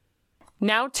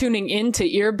Now tuning in to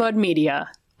Earbud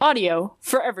Media. Audio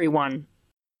for everyone.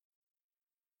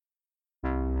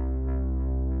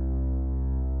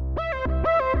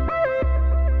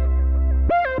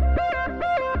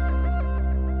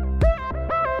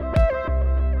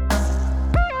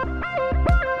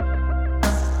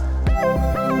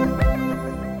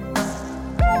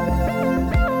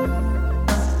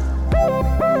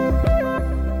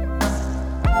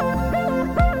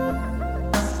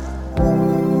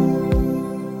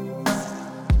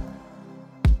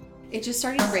 It just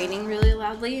started raining really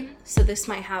loudly, so this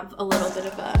might have a little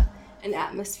bit of an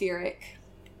atmospheric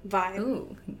vibe.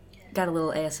 Ooh, got a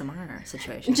little ASMR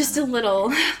situation. Just a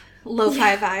little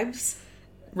lo-fi vibes.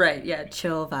 Right, yeah,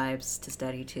 chill vibes to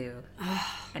study to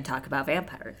and talk about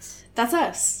vampires. That's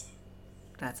us.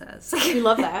 That's us. We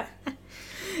love that.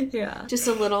 Yeah. Just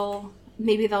a little,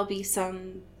 maybe there'll be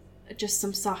just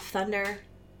some soft thunder,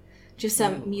 just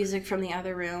some music from the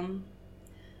other room,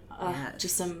 Yes.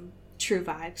 just some true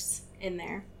vibes in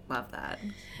there. Love that.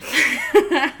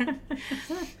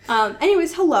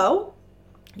 Anyways, hello.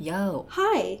 Yo.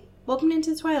 Hi. Welcome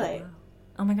into Twilight.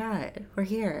 Oh my god, we're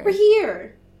here. We're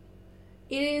here.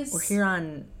 We're here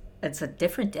on, it's a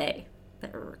different day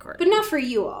that we're recording. But not for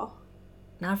you all.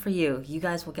 Not for you. You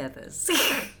guys will get this.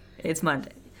 It's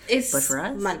Monday. But for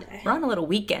us, Monday. We're on a little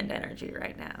weekend energy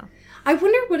right now. I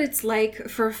wonder what it's like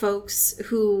for folks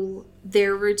who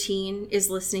their routine is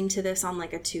listening to this on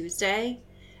like a Tuesday.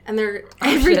 And they're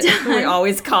every time. We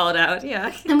always call it out,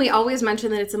 yeah. And we always mention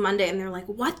that it's a Monday and they're like,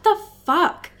 what the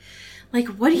fuck? Like,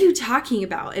 what are you talking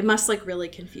about? It must like really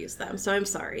confuse them. So I'm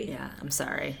sorry. Yeah, I'm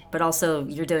sorry. But also,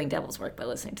 you're doing devil's work by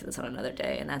listening to this on another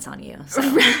day, and that's on you. So.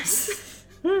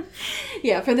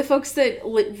 Yeah, for the folks that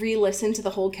re-listen to the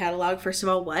whole catalog, first of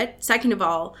all, what? Second of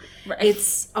all,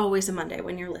 It's always a Monday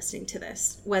when you're listening to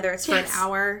this. Whether it's for an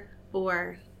hour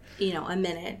or, a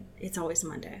minute, it's always a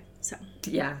Monday. So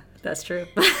yeah, that's true.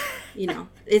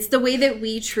 It's the way that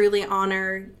we truly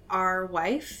honor our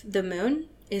wife, the moon,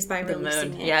 is by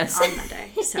releasing it on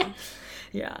Monday. So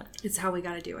yeah, it's how we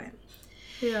got to do it.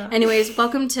 Yeah. Anyways,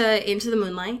 welcome to Into the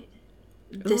Moonlight.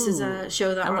 This is a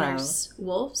show that honors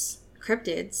wolves,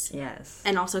 cryptids, yes,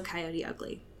 and also Coyote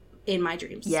Ugly in my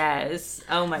dreams. Yes.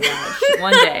 Oh my gosh.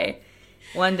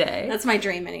 One day. That's my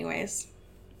dream anyways.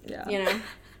 Yeah.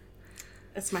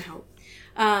 That's my hope.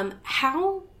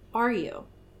 How are you?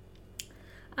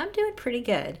 I'm doing pretty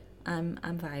good. I'm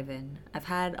vibing. I've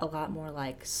had a lot more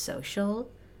like social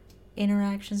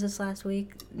interactions this last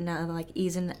week. Now like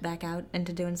easing back out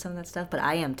into doing some of that stuff, but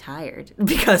I am tired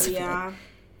because of it.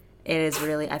 It is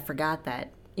really, I forgot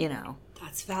that,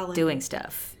 that's valid. Doing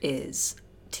stuff is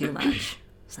too much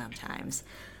sometimes.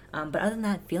 But other than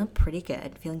that, feeling pretty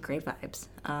good, feeling great vibes.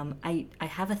 I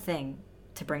have a thing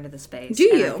to bring to the space. Do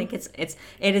you? I think it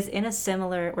is in a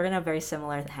similar, we're going to have very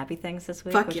similar happy things this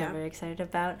week, which I'm very excited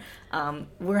about.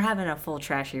 We're having a full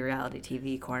trashy reality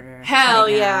TV corner. Hell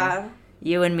yeah.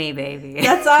 You and me, baby.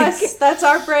 That's us. That's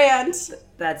our brand.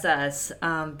 That's us.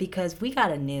 Because we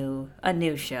got a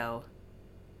new show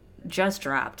just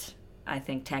dropped, I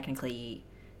think technically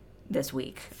this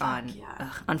week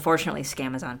unfortunately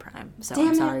Scamazon Prime. So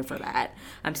I'm sorry for that.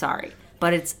 I'm sorry.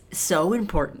 But it's so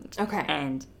important. Okay.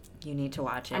 And you need to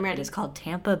watch it. I'm ready. It is called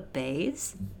Tampa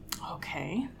Bays.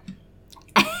 Okay.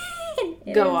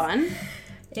 Go on.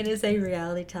 It is a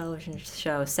reality television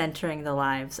show centering the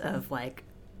lives of like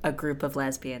a group of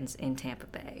lesbians in Tampa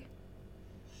Bay.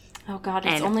 Oh God,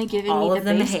 it's and only giving me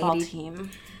the baseball team.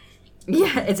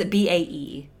 Yeah, it's a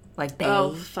BAE. Like Bay.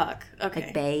 Oh, fuck. Okay.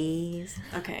 Like Bays.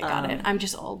 Okay, got it. I'm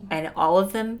just old. And all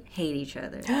of them hate each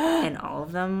other. And all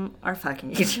of them are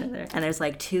fucking each other. And there's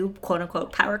like two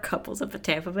quote-unquote power couples of the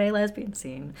Tampa Bay lesbian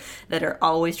scene that are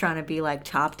always trying to be like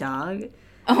top dog.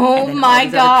 Oh my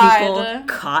God. People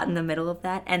caught in the middle of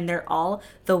that. And they're all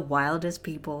the wildest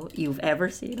people you've ever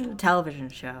seen in a television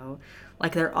show.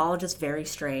 Like, they're all just very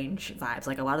strange vibes.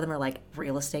 Like, a lot of them are like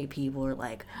real estate people or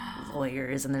like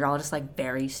lawyers. And they're all just like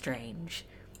very strange.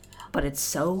 But it's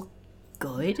so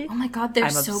good. Oh my God, they're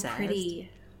so obsessed. pretty.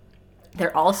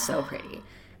 They're all so pretty.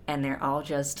 And they're all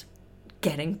just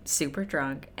getting super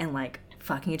drunk and like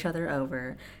fucking each other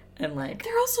over. And like...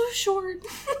 They're all so short.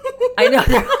 I know,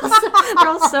 they're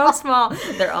all so small.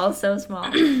 They're all so small.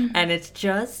 And it's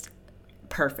just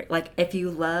perfect. Like, if you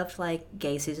loved like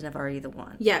Gay Season of Are You the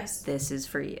One? Yes. This is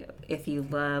for you. If you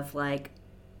love like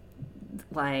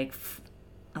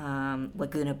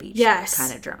Laguna Beach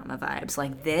kind of drama vibes.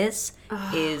 Like, this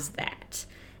is that.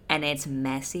 And it's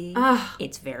messy.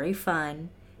 It's very fun.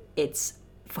 It's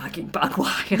fucking buck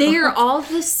wild. They are all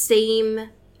the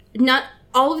same. Not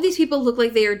all of these people look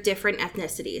like they are different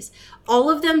ethnicities. All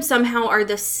of them somehow are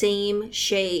the same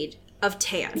shade of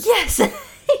tan. Yes.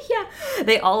 Yeah.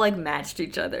 They all like matched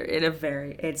each other in a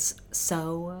very, it's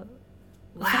so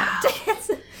wow.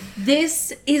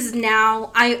 This is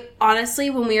now, I honestly,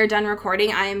 when we are done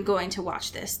recording, I am going to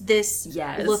watch this. This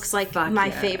looks like my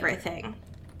favorite thing.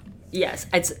 Yes.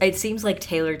 It seems like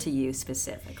tailored to you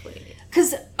specifically.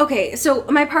 Because, okay, so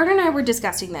my partner and I were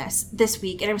discussing this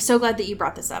week, and I'm so glad that you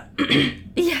brought this up.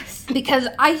 Yes. Because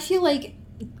I feel like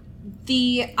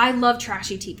I love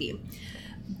trashy TV.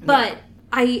 But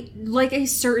I like a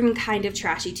certain kind of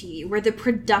trashy TV where the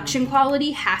production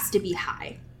quality has to be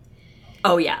high.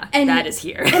 Oh, yeah. And that is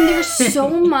here. And there's so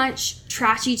much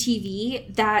trashy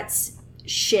TV that's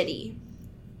shitty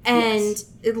and,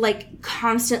 like,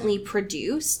 constantly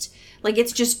produced. Like,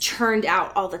 it's just churned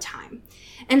out all the time.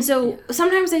 And so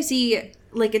sometimes I see,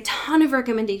 like, a ton of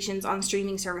recommendations on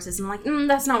streaming services, and I'm like,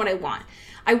 that's not what I want.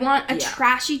 I want a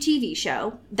trashy TV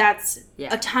show that's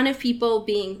a ton of people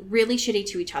being really shitty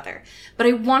to each other. But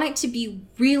I want it to be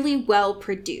really well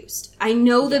produced. I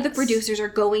know that the producers are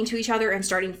going to each other and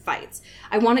starting fights.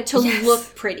 I want it to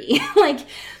look pretty. Like,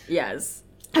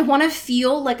 I want to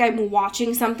feel like I'm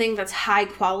watching something that's high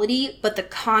quality, but the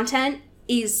content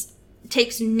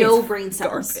takes no brain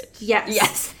cells. Garbage.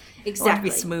 Yes. Exactly. I want it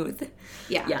to be smooth.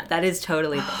 Yeah, that is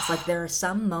totally this. Like, there are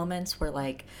some moments where,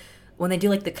 like, when they do,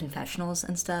 like, the confessionals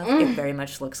and stuff, it very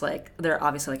much looks like they're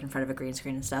obviously, like, in front of a green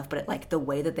screen and stuff, but it, like, the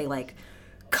way that they, like,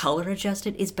 color adjust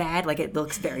it is bad. Like, it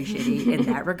looks very shitty in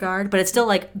that regard, but it's still,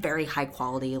 like, very high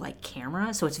quality, like,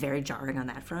 camera, so it's very jarring on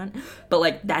that front. But,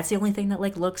 like, that's the only thing that,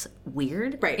 like, looks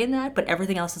weird in that, but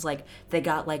everything else is, like, they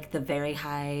got, like, the very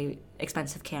high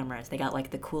expensive cameras. They got, like,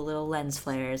 the cool little lens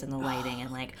flares and the lighting,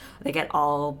 and, like, they get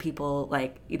all people,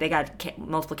 like, they got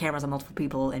multiple cameras on multiple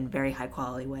people in very high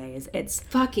quality ways. It's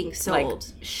fucking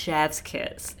sold. Like, chef's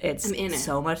kiss. It's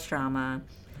so much drama.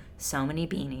 So many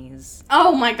beanies.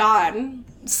 Oh my god.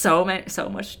 So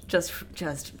much just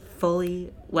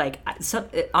fully, like,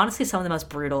 honestly, some of the most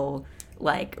brutal,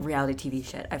 like, reality TV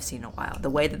shit I've seen in a while. The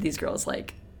way that these girls,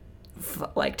 like,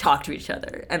 talk to each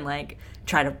other and, like,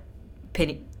 try to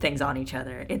pin things on each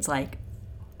other. It's, like,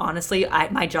 honestly,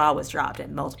 my jaw was dropped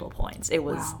at multiple points.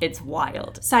 It's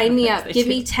wild. Sign me up. Give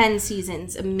me 10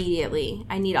 seasons immediately.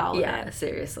 I need all of it. Yeah,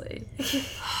 seriously.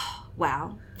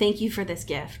 Wow. Thank you for this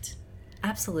gift.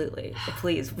 Absolutely.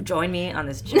 Please join me on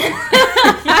this journey.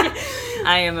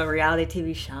 I am a reality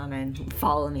TV shaman.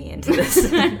 Follow me into this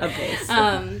abyss.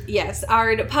 Yes,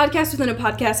 our podcast within a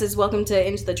podcast is welcome to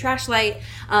Into the Trash Light.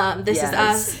 This is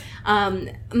us.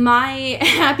 My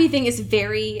happy thing is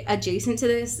very adjacent to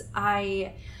this.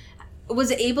 I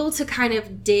was able to kind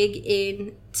of dig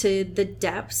into the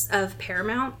depths of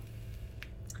Paramount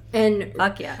and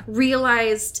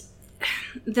realized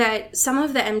that some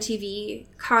of the MTV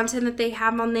content that they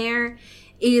have on there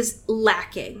is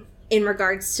lacking in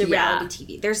regards to reality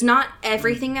TV. There's not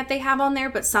everything that they have on there,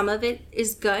 but some of it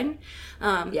is good.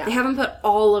 They haven't put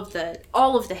all of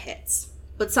the hits,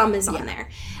 but some is on there.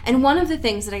 And one of the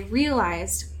things that I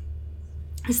realized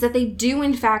is that they do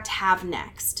in fact have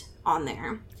Next on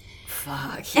there.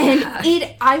 Fuck yeah.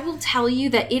 And I will tell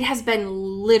you that it has been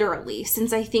literally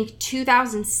since I think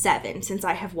 2007 since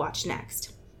I have watched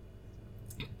Next.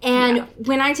 And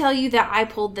when I tell you that I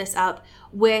pulled this up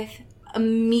with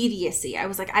immediacy, I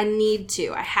was like, I need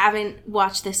to. I haven't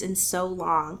watched this in so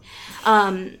long.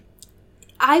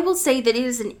 I will say that it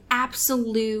is an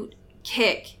absolute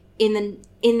kick in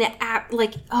the app.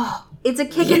 Like, it's a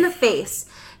kick in the face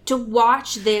to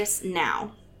watch this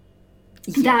now.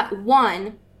 That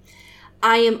one,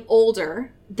 I am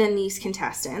older than these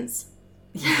contestants.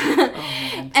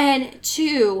 And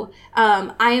two,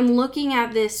 I am looking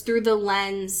at this through the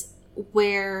lens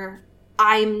where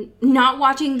I'm not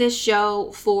watching this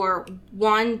show for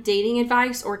one, dating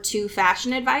advice, or two,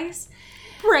 fashion advice.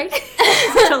 Right.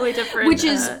 It's totally different. Which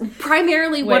is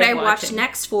primarily what I watched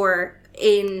Next for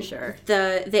in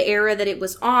the era that it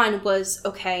was on was,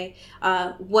 okay,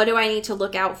 what do I need to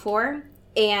look out for?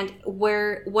 And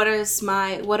what do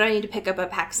I need to pick up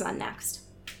at PacSun next?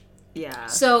 Yeah.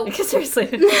 So seriously.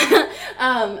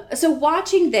 So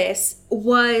watching this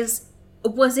was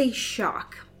a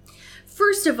shock.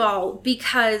 First of all,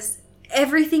 because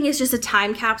everything is just a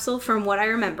time capsule from what I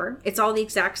remember. It's all the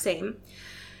exact same.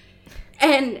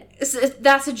 And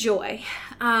that's a joy.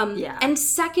 And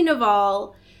second of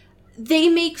all, they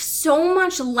make so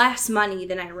much less money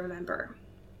than I remember.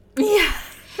 Yeah.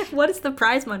 What is the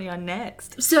prize money on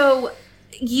Next? So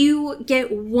you get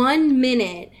 1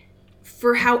 minute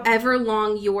for however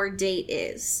long your date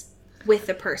is with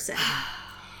the person.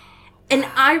 And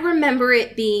I remember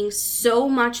it being so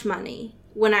much money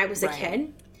when I was a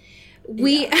kid.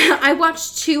 I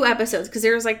watched 2 episodes because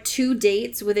there was like 2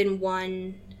 dates within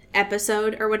one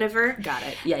episode or whatever. Got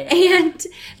it. Yeah. And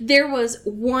there was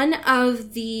one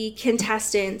of the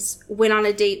contestants went on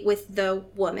a date with the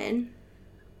woman.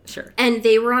 Sure. And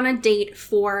they were on a date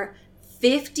for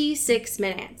 56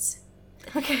 minutes.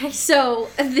 Okay. So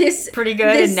this pretty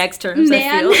good in next terms,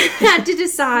 man I feel. had to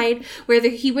decide whether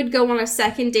he would go on a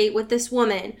second date with this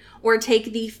woman or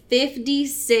take the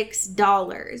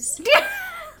 $56.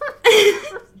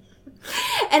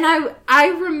 And I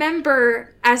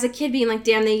remember as a kid being like,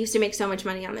 damn, they used to make so much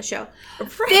money on the show.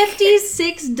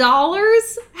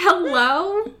 $56?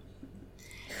 Hello?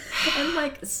 And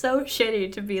like so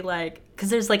shitty to be like, because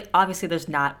there's like obviously there's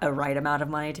not a right amount of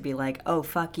money to be like, oh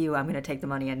fuck you, I'm gonna take the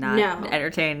money and not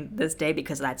entertain this day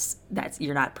because that's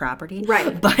you're not property,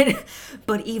 right?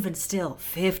 But even still,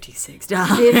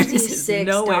 $56 is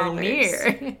nowhere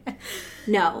near.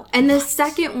 No, and the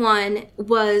second one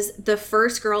was the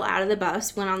first girl out of the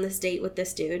bus went on this date with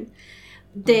this dude.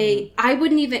 I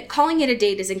wouldn't even, calling it a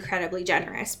date is incredibly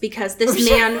generous because this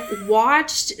man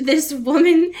watched this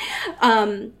woman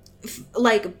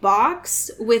like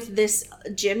box with this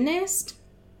gymnast.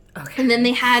 Okay. And then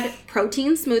they had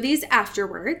protein smoothies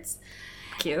afterwards.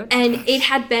 Cute. And it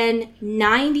had been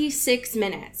 96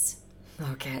 minutes.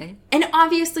 Okay. And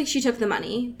obviously she took the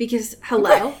money because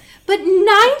hello. But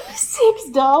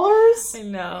 $96? I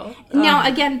know. Now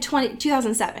again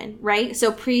 2007, right?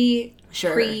 So pretty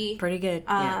good.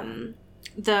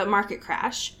 The market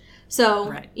crash.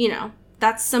 So, you know,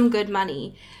 that's some good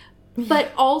money.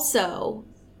 But also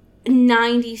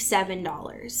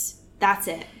 $97. That's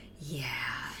it. Yeah.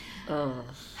 Ugh.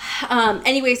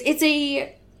 Anyways,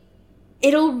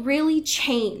 it'll really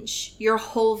change your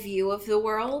whole view of the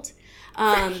world.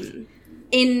 In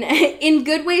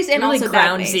good ways and really also bad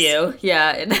grounds ways. you.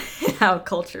 Yeah, in how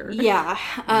culture. Yeah.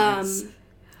 Yes.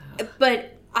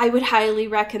 But I would highly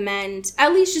recommend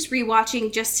at least just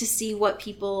rewatching just to see what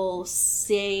people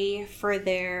say for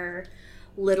their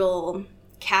little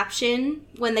caption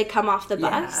when they come off the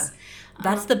bus.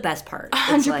 That's the best part.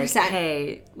 100%. It's like,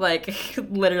 hey, like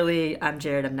literally, I'm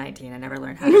Jared. I'm 19. I never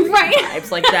learned how to read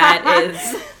vibes. Like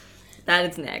that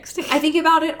is next. I think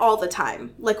about it all the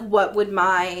time. Like, what would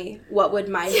my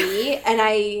be? And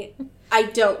I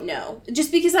don't know.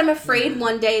 Just because I'm afraid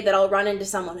one day that I'll run into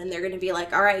someone and they're going to be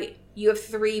like, all right, you have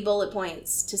 3 bullet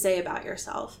points to say about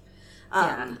yourself.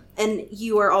 And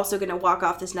you are also going to walk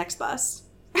off this next bus.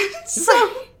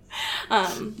 So,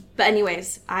 but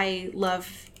anyways, I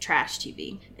love trash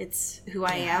TV. It's who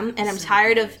I am. And I'm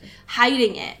tired of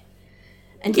hiding it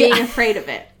and being afraid of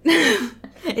it.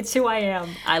 It's who I am.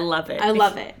 I love it. I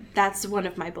love it. That's one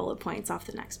of my bullet points off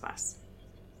the next bus.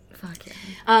 Fuck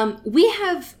yeah. We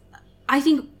have, I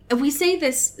think, we say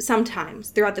this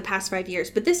sometimes throughout the past 5 years,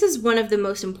 but this is one of the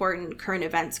most important current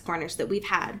events corners that we've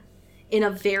had in a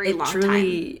very long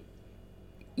time.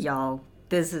 Y'all,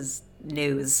 this is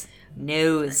news.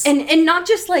 News. And not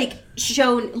just like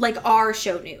our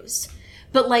show news,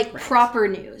 but like proper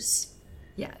news.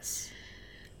 Yes.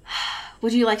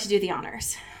 Would you like to do the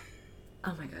honors?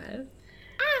 Oh my god.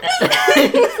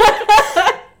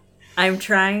 I'm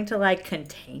trying to like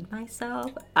contain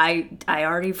myself. I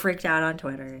already freaked out on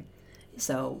Twitter,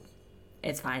 so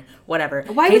it's fine. Whatever.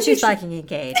 Why would you fucking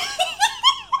engage?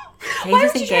 Why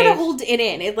would you try to hold it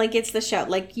in? It's the show.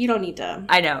 Like, you don't need to.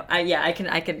 I know.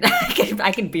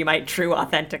 I can be my true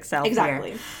authentic self.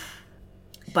 Exactly. Here.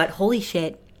 But holy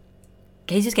shit,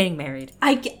 Casey's getting married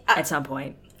at some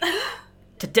point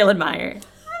to Dylan Meyer,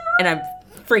 and I'm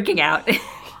freaking out.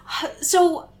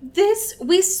 So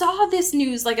we saw this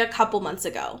news like a couple months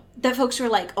ago that folks were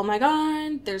like, oh my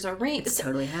god, there's a ring. It's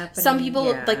totally happening. Some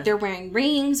people, like, they're wearing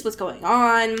rings. What's going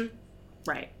on?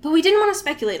 Right. But we didn't want to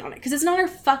speculate on it because it's not our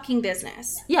fucking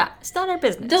business. Yeah, it's not our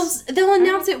business. They'll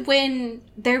announce it when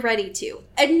they're ready to.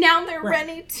 And now they're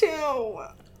ready to.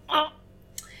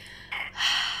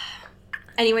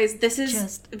 Anyways, this is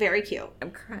just very cute. I'm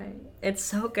crying. It's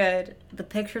so good. The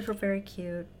pictures were very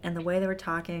cute. And the way they were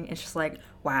talking, it's just like,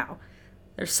 wow.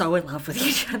 They're so in love with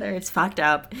each other. It's fucked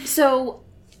up. So,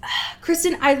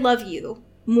 Kristen, I love you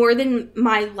more than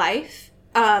my life.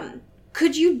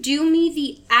 Could you do me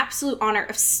the absolute honor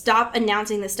of stop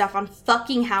announcing this stuff on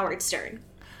fucking Howard Stern?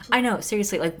 I know,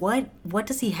 seriously. Like, what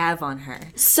does he have on her?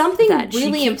 Something that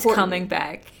really she keeps important. Coming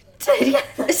back.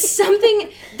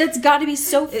 Something that's got to be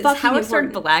so fucking important. Howard Stern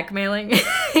blackmailing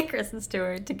Kristen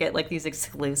Stewart to get like these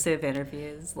exclusive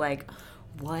interviews. Like,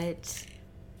 what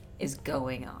is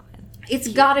going on? It's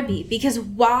got to be, because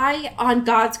why on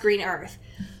God's green earth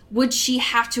would she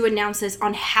have to announce this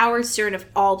on Howard Stern of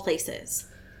all places?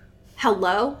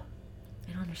 Hello?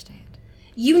 I don't understand.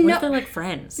 You What know, if they're like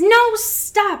friends? no,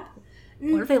 stop.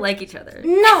 What if they like each other?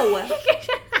 No.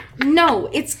 No,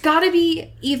 it's gotta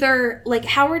be either like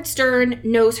Howard Stern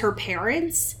knows her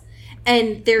parents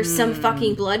and there's some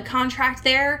fucking blood contract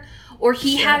there, or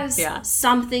he has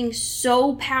something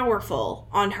so powerful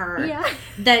on her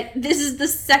that this is the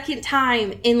second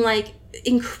time in like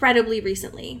incredibly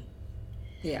recently.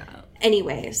 Yeah.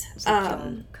 Anyways,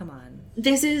 Come on.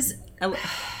 this is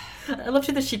I love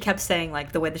too that she kept saying,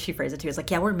 like, the way that she phrased it too is like,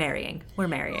 yeah, we're marrying.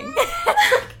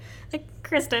 Like,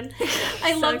 Kristen.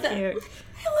 I love that. Cute.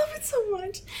 I love it so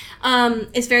much.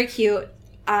 It's very cute.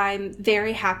 I'm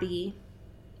very happy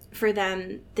for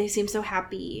them. They seem so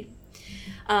happy.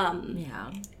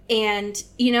 Yeah. And,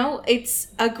 you know, it's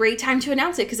a great time to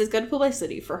announce it because it's good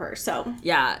publicity for her. So,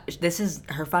 Yeah, this is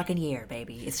her fucking year,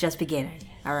 baby. It's just beginning,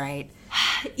 all right?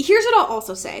 here's what I'll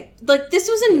also say. Like, this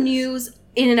was a news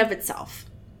in and of itself.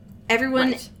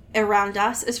 Everyone around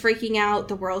us is freaking out.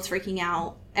 The world's freaking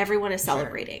out. Everyone is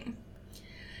celebrating.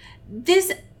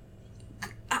 This,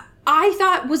 I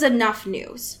thought, was enough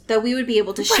news that we would be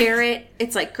able to share it.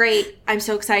 It's like, great. I'm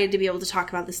so excited to be able to talk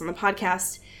about this on the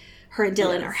podcast. Her and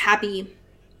Dylan are happy.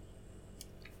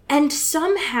 And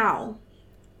somehow,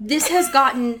 this has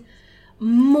gotten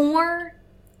more...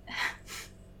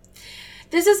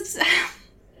 This is...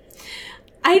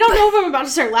 I don't know if I'm about to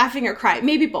start laughing or cry.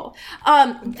 Maybe both.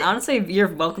 Honestly, you're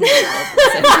welcome to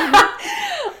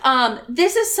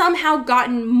This has somehow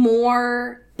gotten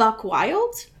more buck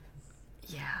wild.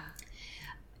 Yeah.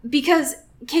 Because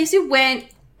Casey went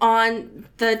on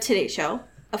the Today Show,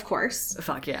 of course.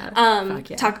 Fuck yeah.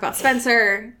 Talk about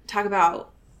Spencer. Talk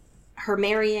about her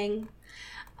marrying.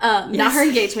 Not her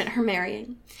engagement, her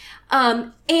marrying.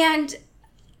 And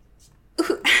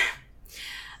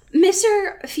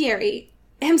Mr. Fieri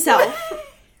himself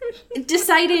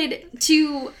decided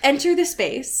to enter the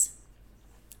space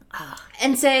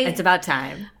and say... It's about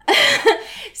time.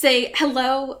 Say,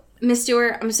 hello, Miss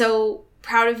Stewart. I'm so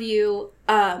proud of you.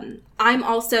 I'm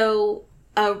also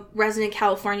a resident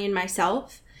Californian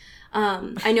myself.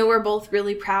 I know we're both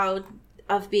really proud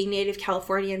of being native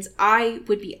Californians. I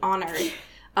would be honored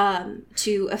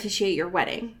to officiate your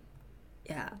wedding.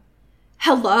 Yeah.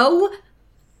 Hello?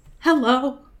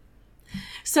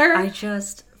 Sir?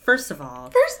 First of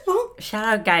all, shout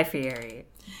out Guy Fieri.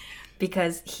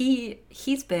 Because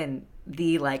he's been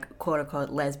the, like, quote-unquote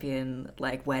lesbian,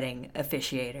 like, wedding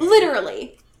officiator.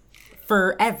 Literally.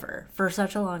 Forever. For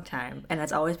such a long time. And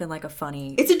it's always been, like, a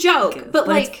funny... It's a joke, but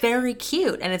like... it's very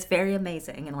cute, and it's very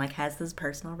amazing, and, like, has this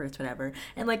personal roots, whatever.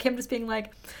 And, like, him just being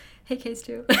like, hey, Case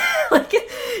 2. Like,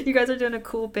 you guys are doing a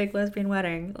cool, big lesbian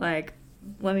wedding. Like,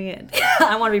 let me in.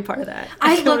 I want to be part of that.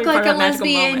 I look like a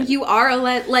lesbian. You are a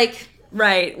like...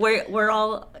 Right. We're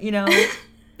all, you know...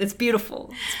 It's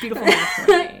beautiful. It's beautiful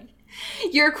matchmaking.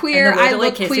 You're queer. I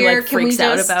look queer. Like, freaks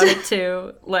out about it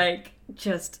too. Like,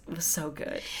 just was so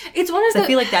good. It's one of the... I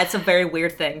feel like that's a very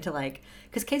weird thing to like,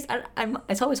 because Case,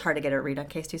 it's always hard to get a read on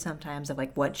Case 2 sometimes of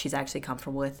like what she's actually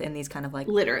comfortable with in these kind of like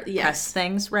literally press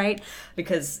things, right?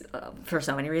 Because for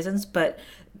so many reasons, but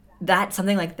that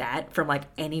something like that from like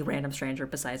any random stranger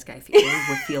besides Guy Fieri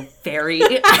would feel very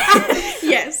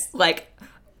yes, like.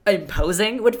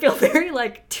 Imposing would feel very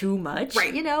like too much,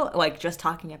 right? You know, like just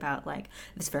talking about like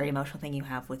this very emotional thing you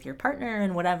have with your partner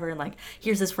and whatever, and like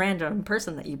here's this random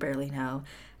person that you barely know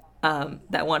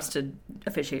that wants to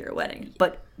officiate your wedding,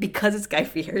 but because it's Guy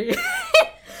Fieri,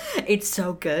 it's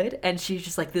so good, and she's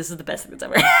just like, this is the best thing that's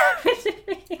ever happened.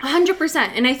 100%,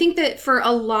 and I think that for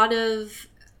a lot of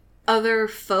other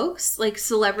folks, like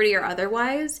celebrity or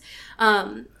otherwise,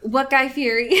 what Guy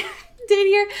Fieri did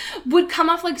here would come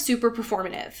off like super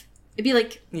performative. It'd be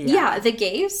like, yeah the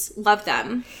gays love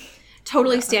them,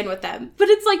 totally stand with them, but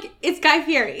it's like, it's Guy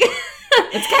Fieri.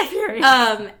 It's Guy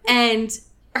Fieri. And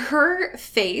her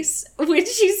face when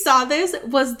she saw this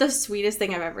was the sweetest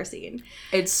thing I've ever seen.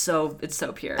 It's so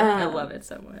pure. I love it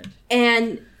so much.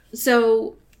 And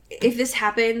so if this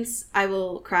happens, I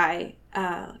will cry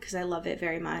because I love it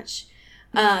very much.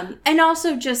 And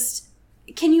also just,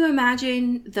 can you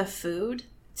imagine the food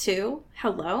too?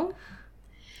 Hello?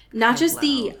 Not just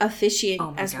the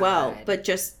officiant as well, but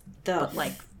just but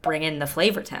like bring in the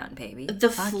Flavor Town, baby. The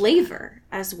flavor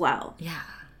as well. Yeah.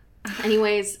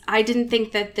 Anyways, I didn't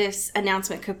think that this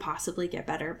announcement could possibly get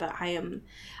better, but I am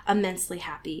immensely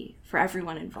happy for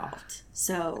everyone involved.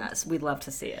 So yes, we'd love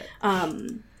to see it.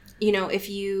 You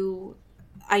know,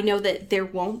 I know that there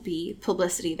won't be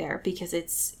publicity there because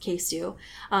it's Case 2.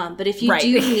 But if you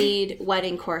do need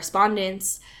wedding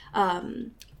correspondence,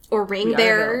 or ring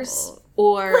bearers,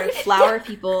 or flower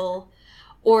people,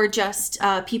 or just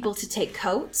people to take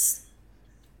coats,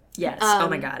 Yes. Oh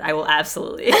my God. I will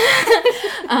absolutely.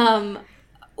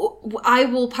 I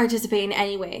will participate in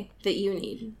any way that you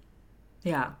need.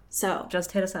 Yeah. So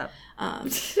just hit us up.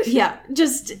 Yeah,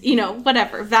 just,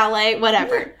 whatever, valet,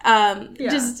 whatever.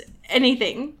 Just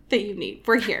anything that you need.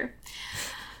 We're here.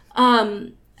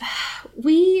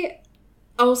 We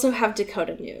also have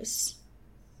Dakota News.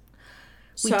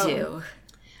 We do.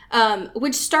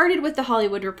 Which started with the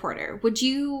Hollywood Reporter. Would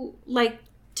you like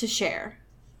to share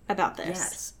about this?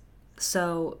 Yes.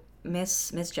 So Miss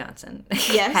Johnson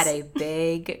Yes. had a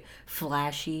big,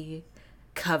 flashy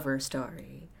cover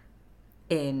story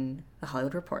in the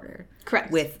Hollywood Reporter.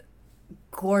 Correct. With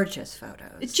gorgeous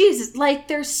photos. Jesus,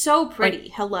 they're so pretty.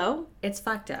 Hello? It's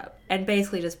fucked up. And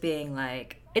basically just being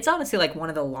it's honestly one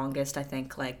of the longest, I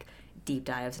think, deep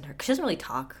dives in her. 'Cause she doesn't really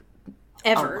talk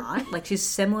Ever. a lot. She's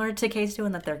similar to K-Stu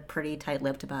in that they're pretty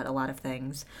tight-lipped about a lot of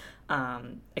things.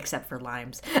 Except for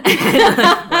Limes.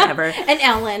 Whatever. And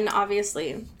Ellen,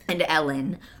 obviously. And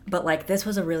Ellen. But, this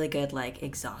was a really good,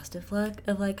 exhaustive look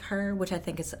of, her, which I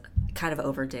think is kind of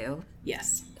overdue.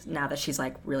 Yes. Now that she's,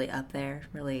 really up there,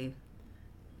 really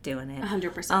doing it.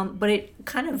 100%. But it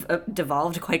kind of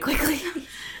devolved quite quickly.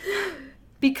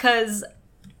 Because,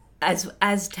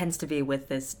 as tends to be with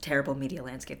this terrible media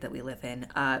landscape that we live in,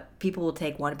 people will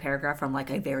take one paragraph from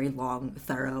a very long,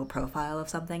 thorough profile of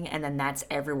something, and then that's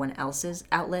everyone else's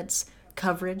outlet's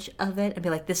coverage of it, and be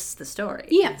like, this is the story.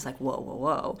 Yeah. And it's whoa, whoa,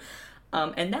 whoa.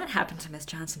 And that happened to Miss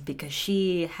Johnson because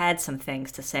she had some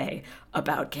things to say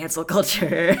about cancel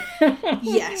culture.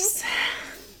 Yes.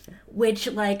 Which,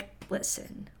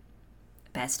 listen,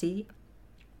 bestie,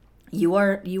 you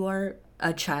are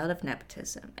a child of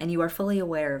nepotism, and you are fully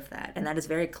aware of that, and that is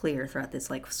very clear throughout this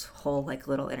whole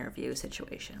little interview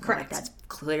situation. Correct. That's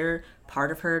clear part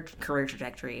of her career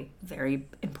trajectory, very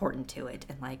important to it,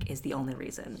 and is the only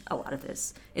reason a lot of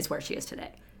this is where she is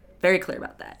today. Very clear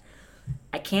about that.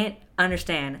 I can't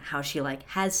understand how she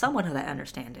has somewhat of that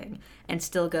understanding and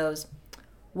still goes,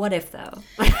 what if though?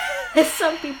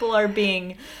 Some people are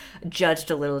being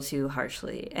judged a little too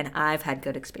harshly, and I've had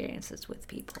good experiences with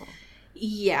people.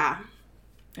 Yeah.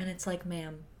 And it's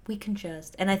ma'am, we can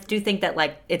just... And I do think that,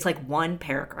 it's one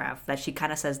paragraph that she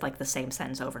kind of says, the same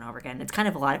sentence over and over again. It's kind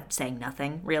of a lot of saying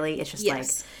nothing, really. It's just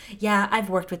yes. Yeah, I've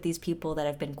worked with these people that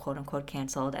have been quote-unquote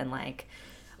canceled, and,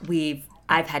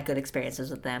 I've had good experiences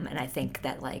with them, and I think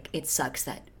that, it sucks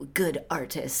that good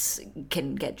artists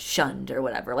can get shunned or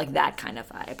whatever, that kind of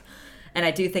vibe. And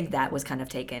I do think that was kind of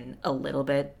taken a little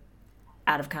bit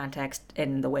out of context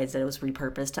in the ways that it was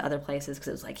repurposed to other places,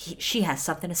 because it was she has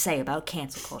something to say about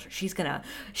cancel culture.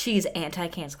 She's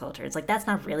anti-cancel culture. It's that's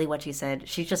not really what she said.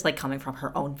 She's just coming from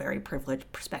her own very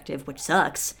privileged perspective, which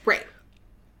sucks. Right.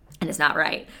 And it's not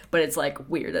right. But it's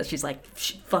weird that she's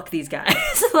fuck these guys.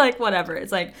 Whatever.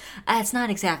 It's it's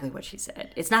not exactly what she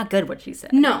said. It's not good what she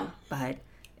said. No. But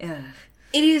it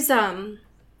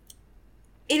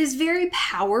is very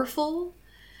powerful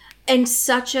and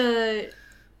such an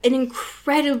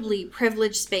incredibly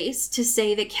privileged space to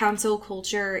say that cancel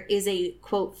culture is a,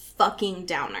 quote, fucking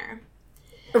downer.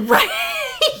 Right.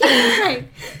 Right.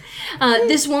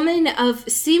 This woman of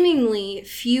seemingly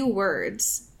few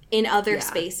words in other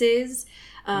spaces.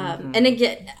 And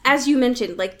again, as you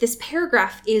mentioned, this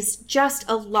paragraph is just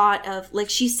a lot of,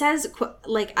 she says,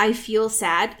 I feel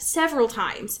sad several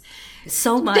times.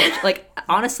 So much.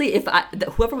 Honestly, if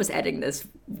whoever was editing this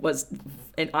was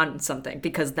on something,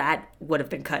 because that would have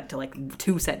been cut to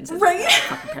 2 sentences. Right. In that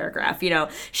fucking paragraph.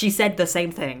 She said the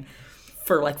same thing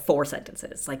for 4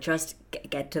 sentences. Just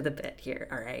get to the bit here.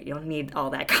 All right. You don't need all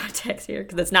that context here,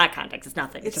 because it's not context. It's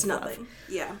nothing. It's just nothing. Love.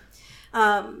 Yeah.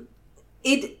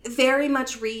 It very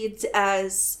much reads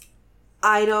as,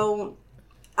 I'm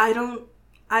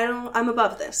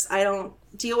above this. I don't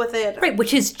deal with it. Right,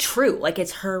 which is true.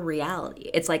 It's her reality.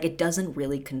 It's it doesn't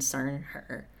really concern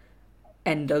her.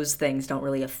 And those things don't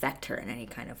really affect her in any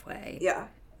kind of way. Yeah.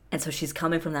 And so she's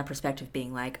coming from that perspective,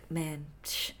 being man,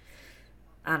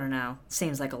 I don't know.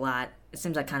 Seems like a lot. It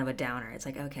seems like kind of a downer. It's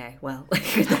okay, well,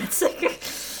 that's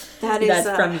that's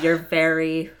from your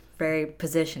very, very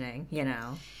positioning,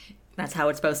 That's how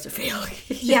it's supposed to feel.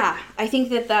 Yeah, I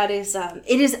think that is,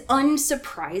 it is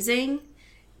unsurprising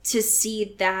to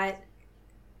see that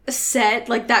said,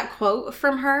 that quote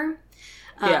from her.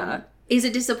 Yeah. Is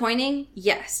it disappointing?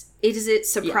 Yes. Is it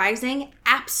surprising? Yeah.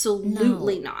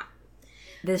 Absolutely not.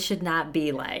 This should not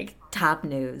be top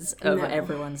news of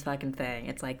everyone's fucking thing.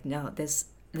 It's no, this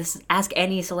ask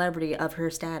any celebrity of her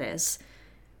status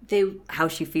how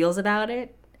she feels about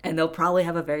it, and they'll probably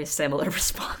have a very similar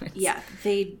response. Yeah,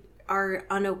 they are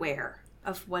unaware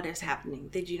of what is happening.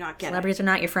 They do not get Celebrities are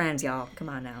not your friends, y'all. Come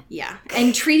on now. Yeah.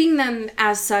 And treating them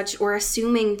as such or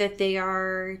assuming that they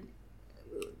are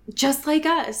just like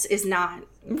us is not.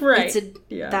 Right.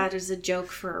 That is a joke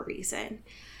for a reason.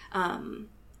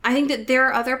 I think that there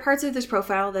are other parts of this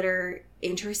profile that are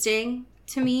interesting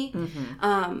to me.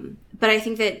 Mm-hmm. But I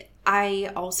think that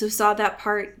I also saw that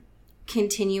part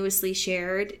continuously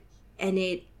shared, and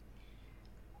it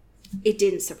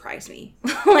didn't surprise me.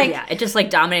 It just like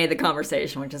dominated the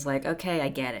conversation, which is like, okay, I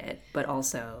get it, but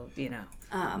also, you know,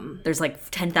 there's like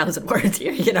 10,000 words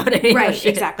here, you know what I mean? Right,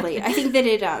 exactly. I think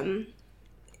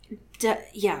that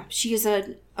she is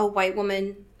a white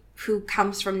woman who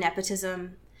comes from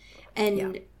nepotism,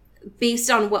 and based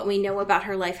on what we know about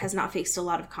her life, has not faced a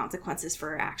lot of consequences for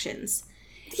her actions.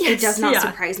 Yes, it does not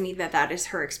surprise me that is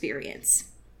her experience.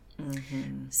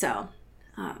 Mm-hmm. So,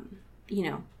 you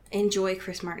know, enjoy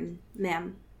Chris Martin,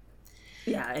 ma'am.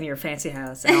 Yeah, in your fancy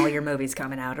house and all your movies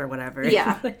coming out or whatever.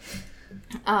 Yeah. But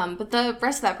the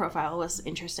rest of that profile was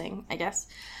interesting, I guess.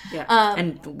 Yeah.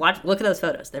 And look at those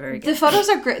photos. They're very good. The photos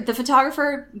are great. The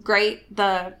photographer, great.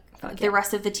 The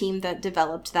rest of the team that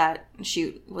developed that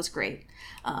shoot was great.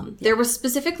 There was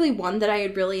specifically one that I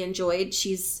had really enjoyed.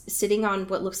 She's sitting on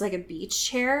what looks like a beach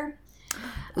chair.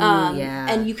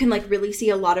 And you can like really see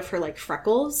a lot of her like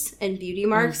freckles and beauty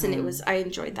marks, and I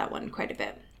enjoyed that one quite a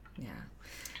bit. Yeah.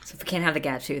 So if we can't have the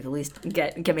gap tooth, at least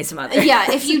give me some other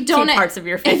if you don't parts of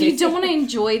your face. If you don't want to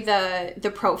enjoy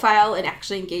the profile and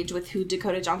actually engage with who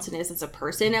Dakota Johnson is as a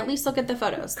person, at least look at the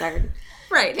photos.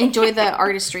 Right. Enjoy the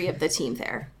artistry of the team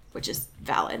there, which is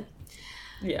valid.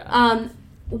 Yeah.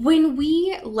 When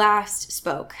we last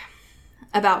spoke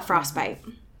about Frostbite,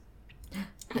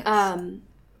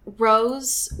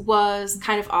 Rose was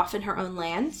kind of off in her own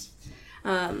land,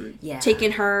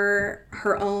 taking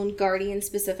her own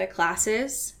Guardian-specific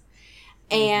classes,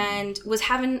 and was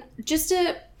having just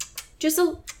a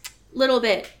little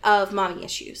bit of mommy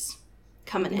issues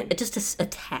coming in. Just a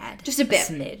tad. Just a bit.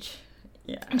 A smidge.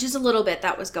 Yeah. Just a little bit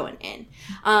that was going in.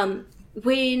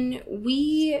 When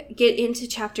we get into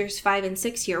chapters 5 and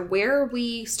 6 here, where are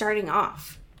we starting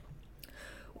off?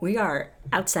 We are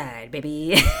outside,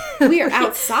 baby. We are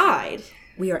outside.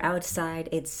 We are outside.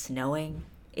 It's snowing.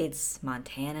 It's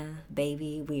Montana,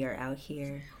 baby. We are out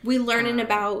here. We're learning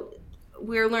about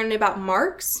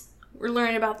marks. We're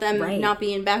learning about them not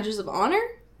being badges of honor.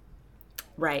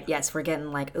 Right. Yes, we're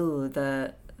getting like, ooh,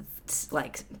 the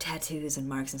like tattoos and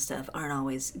marks and stuff aren't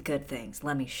always good things.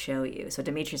 Let me show you. So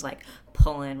Dimitri's like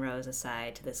pulling Rose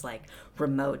aside to this like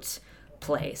remote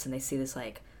place, and they see this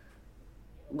like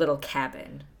little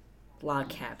log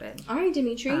cabin. All right,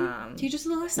 Dimitri, teach us a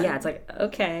lesson. Yeah, it's like,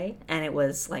 okay. And it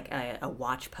was like a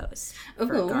watch post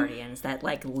for Guardians that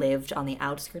like lived on the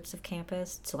outskirts of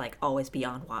campus to like always be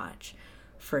on watch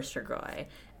for Strigoi.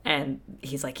 And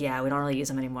he's like, yeah, we don't really use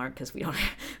them anymore because we don't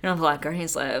have a lot of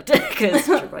Guardians left because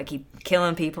Strigoi keep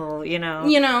killing people, you know.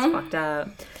 It's fucked up.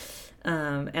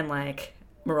 And like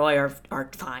Moroi are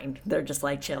fine. They're just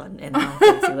like chilling in their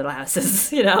fancy little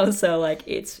houses, you know. So like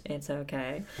it's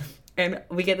okay. And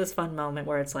we get this fun moment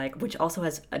where it's like, which also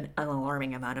has an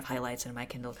alarming amount of highlights in my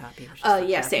Kindle copy.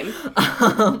 Same.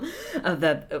 Of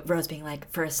the Rose being like,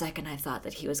 for a second I thought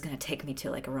that he was going to take me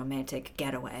to like a romantic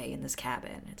getaway in this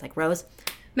cabin. It's like, Rose,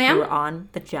 ma'am, you were on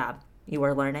the job. You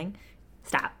were learning.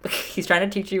 Stop. He's trying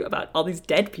to teach you about all these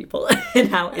dead people and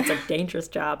how it's a dangerous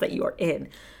job that you are in.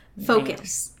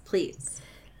 Focus, please.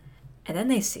 And then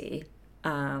they see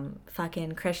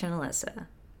fucking Christian and Alyssa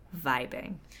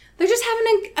vibing. They're just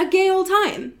having a gay old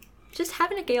time. Just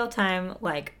having a gay old time,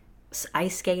 like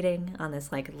ice skating on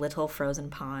this like little frozen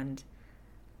pond.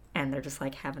 And they're just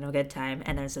like having a good time.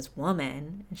 And there's this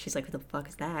woman, and she's like, who the fuck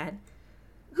is that?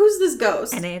 Who's this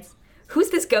ghost? And it's, who's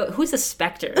this ghost? Who's a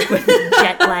specter with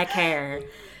jet black hair?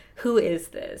 Who is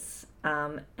this?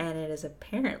 And it is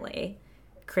apparently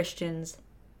Christian's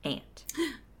aunt.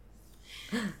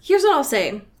 Here's what I'll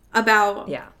say about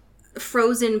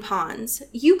frozen ponds.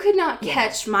 You could not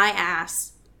catch my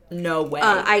ass. No way.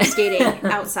 Ice skating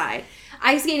outside.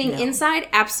 Ice skating inside,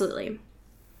 absolutely.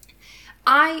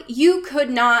 You could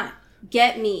not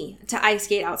get me to ice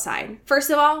skate outside. First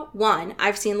of all, one,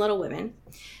 I've seen Little Women.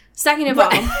 Second of all,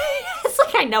 it's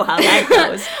like I know how that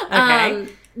goes. Okay.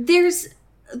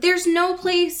 There's no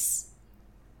place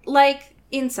like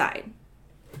inside.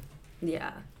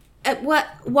 Yeah.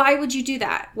 Why would you do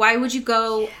that? Why would you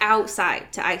go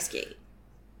outside to ice skate?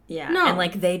 Yeah. No. And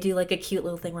like they do like a cute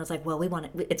little thing where it's like, well, we want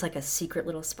it. It's like a secret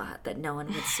little spot that no one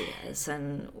would see us,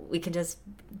 and we can just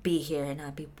be here and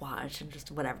not be watched and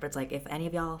just whatever. But it's like, if any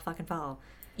of y'all fucking fall,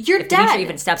 You're if dead. Dimitri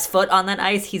even steps foot on that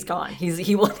ice, he's gone.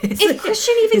 He will. If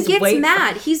Christian even gets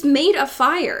mad, he's made a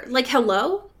fire. Like,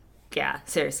 hello? Yeah,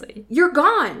 seriously. You're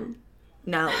gone.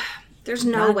 No. There's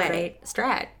no way. Great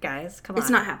strat, guys. Come on.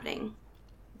 It's not happening.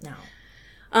 No.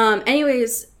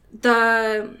 Anyways,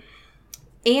 the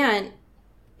aunt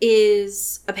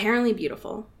is apparently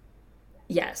beautiful.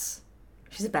 Yes.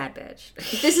 She's a bad bitch.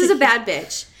 This is a bad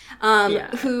bitch.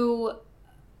 Who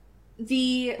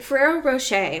the Ferrero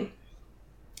Rocher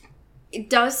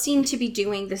does seem to be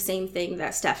doing the same thing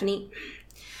that Stephanie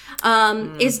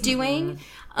is doing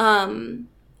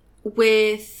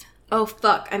with, oh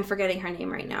fuck, I'm forgetting her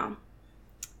name right now.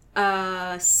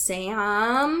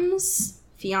 Sam's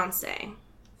fiance.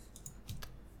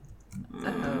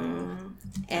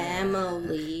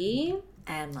 Emily.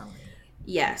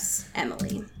 Yes,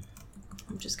 Emily.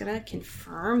 I'm just gonna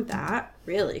confirm that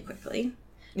really quickly.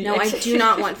 No, I do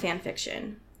not want fan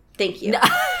fiction. Thank you.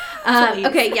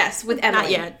 Okay, yes, with Emily.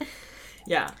 Not yet.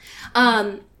 Yeah.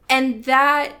 And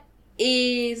that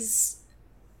is,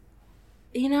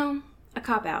 you know, a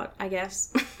cop-out, I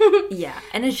guess. Yeah,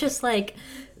 and it's just like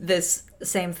this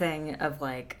same thing of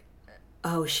like,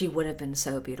 oh, she would have been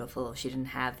so beautiful if she didn't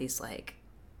have these like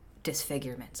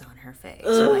disfigurements on her face.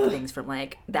 Or like things from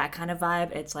like that kind of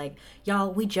vibe. It's like,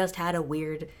 y'all, we just had a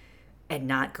weird and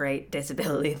not great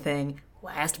disability thing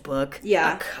last book.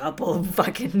 Yeah. A couple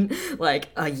fucking like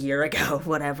a year ago,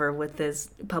 whatever, with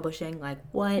this publishing. Like,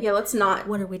 what? Yeah, let's not.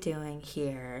 What are we doing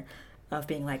here? Of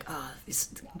being like, oh,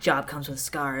 this job comes with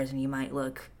scars and you might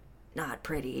look not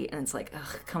pretty. And it's like,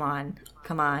 ugh, come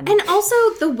on. And also,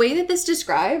 the way that this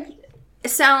described, it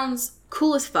sounds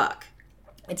cool as fuck.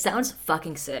 It sounds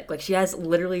fucking sick. Like, she has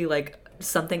literally, like,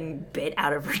 something bit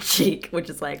out of her cheek, which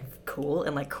is, like, cool.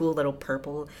 And, like, cool little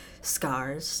purple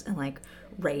scars and, like,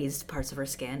 raised parts of her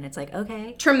skin. It's like,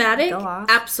 okay. Traumatic? Go off.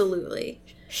 Absolutely.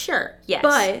 Sure. Yes.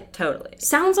 But totally.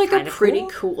 Sounds like Kinda a pretty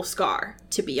cool scar,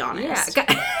 to be honest. Yeah.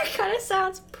 Kind of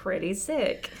sounds pretty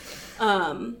sick.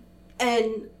 And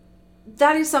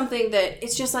that is something that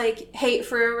it's just like, hey,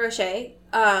 Ferrero Rocher,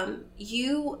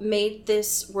 you made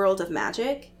this world of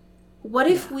magic. What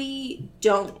if we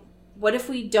don't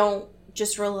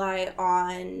just rely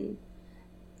on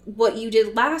what you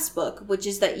did last book, which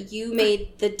is that you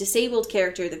made the disabled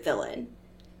character the villain?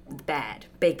 Bad.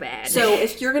 Big bad. So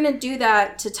if you're going to do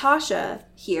that to Tasha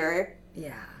here,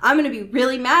 yeah, I'm going to be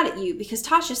really mad at you because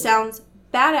Tasha sounds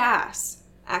badass,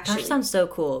 actually. Tasha sounds so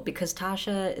cool because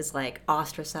Tasha is, like,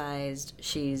 ostracized.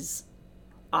 She's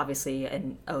obviously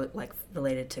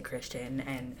related to Christian,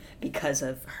 and because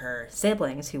of her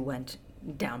siblings who went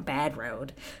down bad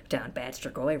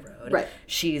Strigoi road, right,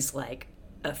 she's, like,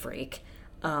 a freak.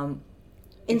 In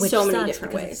so many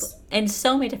different ways. In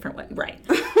so many different ways, right.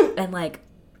 And, like,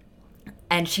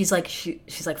 and she's like,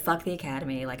 fuck the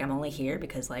academy. Like, I'm only here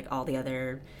because, like, all the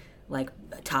other, like,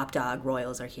 top dog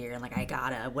royals are here. And, like, I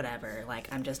gotta, whatever. Like,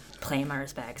 I'm just playing my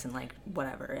respects and, like,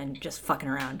 whatever. And just fucking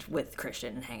around with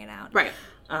Christian and hanging out. Right.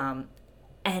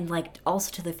 And, like,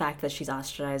 also to the fact that she's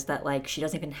ostracized, that, like, she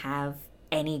doesn't even have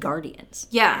any guardians.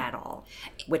 Yeah. At all.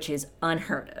 Which is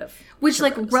unheard of. Which,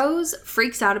 like, Rose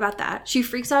freaks out about that. She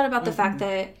freaks out about the fact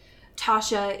that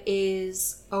Tasha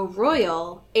is a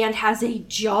royal and has a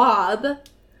job.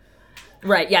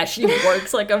 Right, yeah, she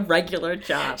works like a regular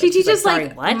job. She teaches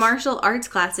like martial arts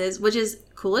classes, which is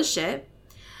cool as shit.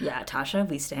 Yeah, Tasha,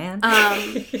 we stand.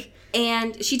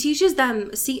 And she teaches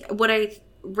them, see, what I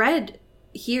read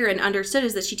here and understood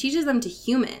is that she teaches them to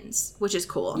humans, which is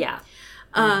cool. Yeah.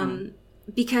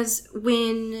 Because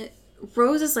when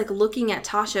Rose is, like, looking at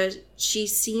Tasha, she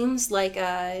seems like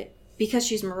because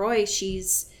she's Moroi,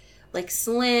 she's, like,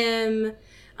 slim,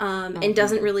 and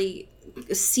doesn't really,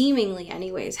 seemingly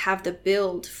anyways, have the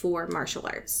build for martial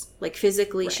arts. Like,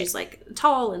 physically, right. She's, like,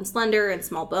 tall and slender and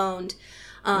small-boned.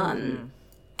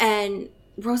 And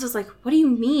Rose is like, what do you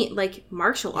mean? Like,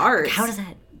 martial arts? How does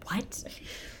that... What?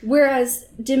 Whereas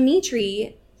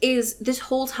Dimitri is, this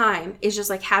whole time, is just,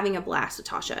 like, having a blast with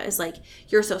Tasha. Is like,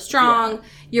 you're so strong,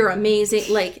 you're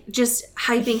amazing, like, just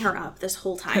hyping her up this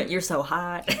whole time. You're so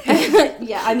hot.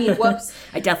 Yeah, I mean, whoops.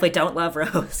 I definitely don't love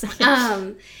Rose.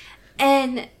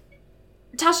 And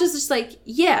Tasha's just like,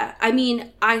 yeah, I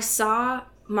mean, I saw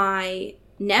my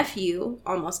nephew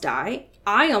almost die.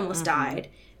 I almost died.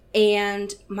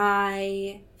 And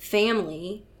my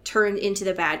family turned into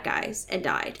the bad guys and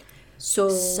died.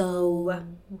 So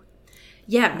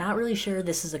yeah. Not really sure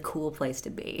this is a cool place to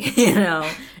be, you know?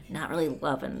 Not really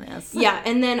loving this. Yeah,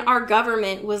 and then our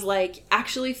government was like,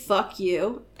 actually, fuck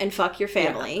you and fuck your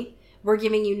family. Yeah. We're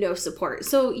giving you no support.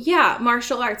 So yeah,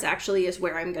 martial arts actually is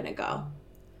where I'm going to go.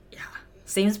 Yeah.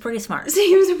 Seems pretty smart.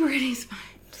 Seems pretty smart.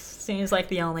 Seems like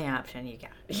the only option you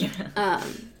got.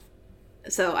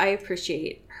 So I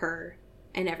appreciate her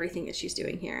and everything that she's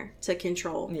doing here to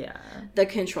control Yeah. the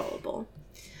controllable.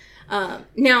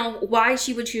 Now, why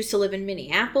she would choose to live in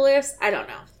Minneapolis, I don't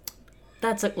know.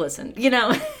 That's like, listen, you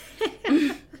know,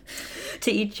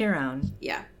 to each your own.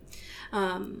 Yeah.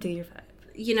 Do your vibe.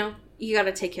 You know, you got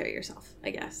to take care of yourself, I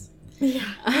guess.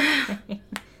 Yeah.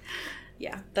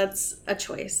 Yeah, that's a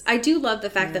choice. I do love the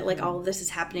fact that, like, all of this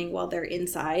is happening while they're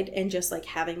inside and just, like,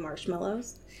 having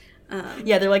marshmallows.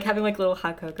 Yeah, they're, like, having, like, little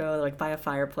hot cocoa, like, by a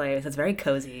fireplace. It's very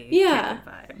cozy. Yeah.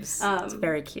 Vibes. It's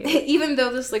very cute. Even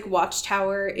though this, like,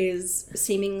 watchtower is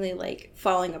seemingly, like,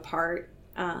 falling apart.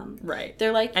 Right.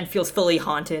 They're like... And feels fully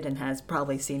haunted and has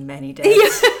probably seen many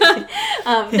days.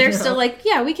 They're still like,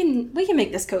 yeah, we can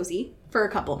make this cozy for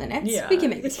a couple minutes. Yeah. We can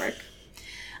make this work.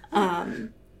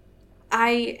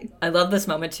 I love this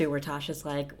moment, too, where Tasha's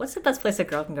like, what's the best place a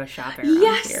girl can go shopping around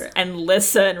Yes. here? And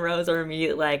Lissa and Rose are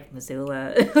immediately like,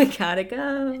 Missoula, we gotta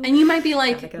go. And you might be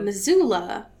like, Gotta go.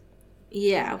 Missoula.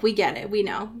 Yeah, we get it. We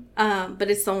know. But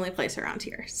it's the only place around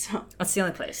here. So That's the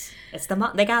only place. It's the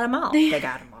mall. They got a mall. They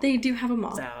got a mall. they do have a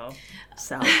mall.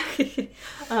 So.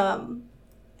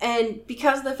 And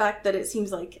because of the fact that it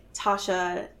seems like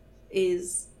Tasha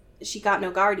she got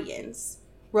no guardians,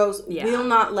 Rose will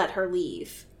not let her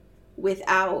leave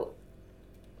without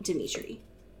Dimitri.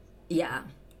 Yeah.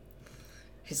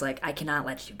 She's like, I cannot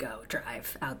let you go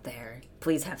drive out there.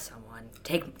 Please have someone.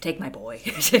 Take my boy.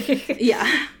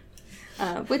 Yeah.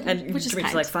 Which is Dimitri's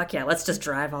kind. like, fuck yeah, let's just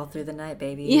drive all through the night,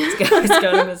 baby. Yeah. Let's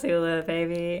go to Missoula,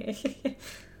 baby.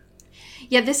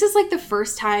 Yeah, this is like the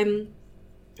first time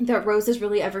that Rose has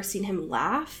really ever seen him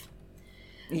laugh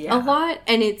Yeah. a lot.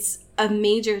 And it's a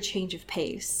major change of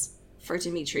pace for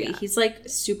Dimitri. Yeah. He's like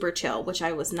super chill, which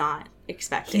I was not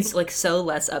expecting. He's like so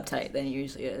less uptight than he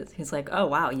usually is. He's like, oh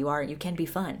wow, you can be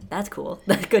fun. That's cool.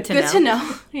 Good to know. Good to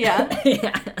know. Yeah.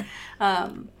 Yeah.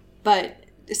 But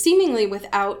seemingly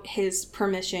without his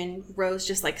permission, Rose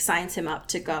just like signs him up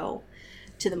to go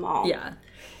to the mall. Yeah.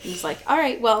 He's like, all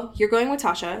right, well, you're going with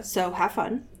Tasha, so have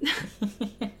fun.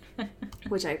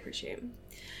 Which I appreciate.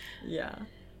 Yeah.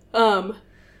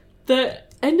 The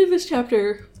end of this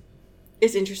chapter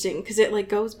is interesting because it like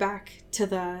goes back to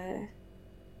the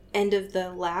end of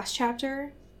the last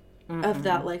chapter of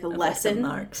that like a lesson.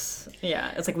 Marks.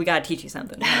 Yeah. It's like, we gotta teach you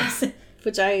something.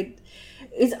 Which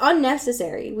is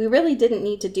unnecessary. We really didn't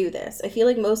need to do this. I feel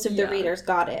like most of the readers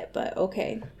got it, but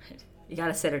okay. You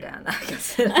gotta sit her down. I gotta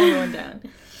sit everyone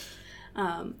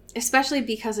down. Especially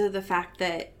because of the fact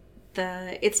that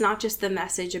it's not just the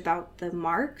message about the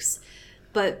marks,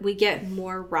 but we get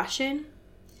more Russian,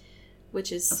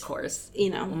 which is, Of course. you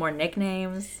know, More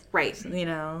nicknames. right. You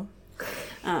know.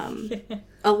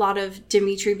 A lot of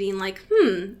Dimitri being like,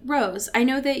 Rose, I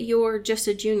know that you're just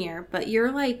a junior, but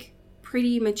you're like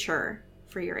pretty mature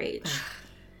for your age.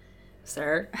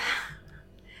 Sir.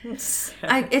 It's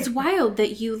wild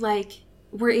that you like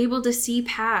were able to see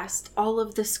past all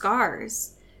of the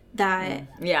scars that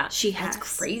she has.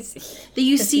 That's crazy. That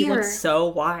you see He her looks so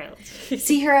wild.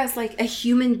 see her as like a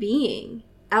human being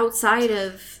outside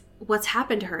of what's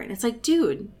happened to her, and it's like,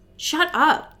 dude, shut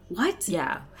up. What?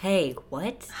 Yeah. Hey,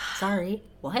 what? Sorry.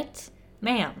 What?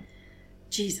 Ma'am.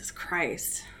 Jesus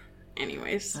Christ.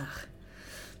 Anyways.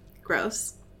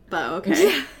 Gross. But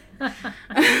okay.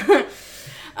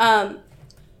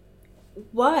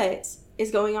 What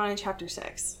is going on in chapter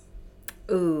 6?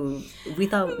 Ooh, we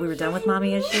thought we were done with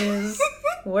mommy issues.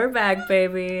 We're back,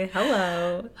 baby.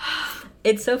 Hello.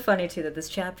 It's so funny, too, that this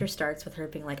chapter starts with her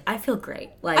being like, I feel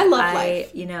great. Like, I love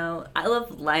life. You know, I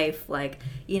love life. Like,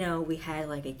 you know, we had,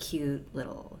 like, a cute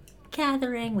little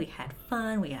gathering. We had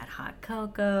fun. We had hot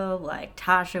cocoa. Like,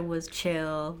 Tasha was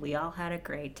chill. We all had a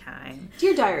great time.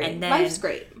 Dear Diary, And then- life's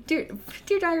great. Dear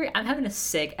Diary, I'm having a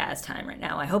sick-ass time right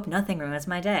now. I hope nothing ruins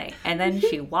my day. And then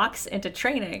she walks into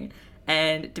training,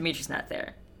 and Dimitri's not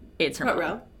there. It's her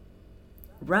mom.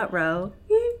 Ruh-roh.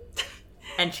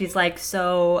 And she's like,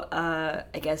 so,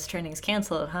 I guess training's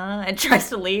canceled, huh? And tries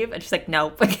to leave. And she's like,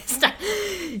 nope.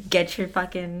 Get your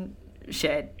fucking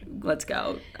shit. Let's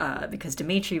go. Because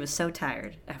Dimitri was so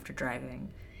tired after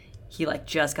driving. He, like,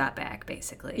 just got back,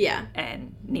 basically. Yeah.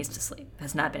 And needs to sleep.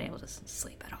 Has not been able to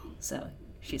sleep at all. So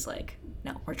she's like,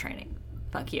 no, we're training.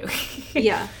 Fuck you.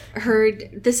 Yeah.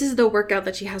 This is the workout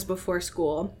that she has before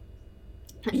school.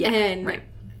 Yeah, and right.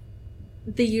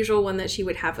 the usual one that she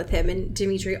would have with him. And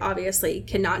Dimitri obviously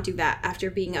cannot do that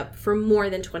after being up for more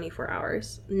than 24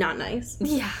 hours. Not nice.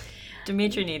 Yeah.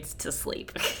 Dimitri needs to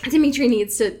sleep. Dimitri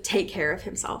needs to take care of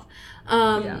himself.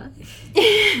 Yeah.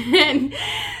 And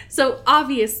so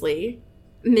obviously,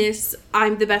 Miss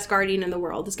I'm the best guardian in the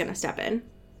world is going to step in.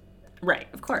 Right,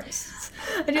 of course.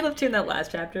 I do love too in that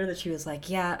last chapter that she was like,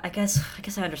 yeah, I guess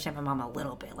I understand my mom a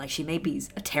little bit. Like, she may be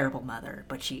a terrible mother,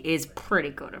 but she is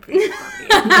pretty good at being a party.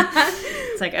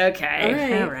 It's like,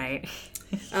 okay, all right.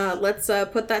 Let's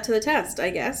put that to the test,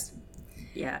 I guess.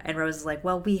 Yeah, and Rose is like,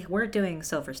 well, we're doing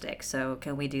Silver Stick, so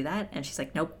can we do that? And she's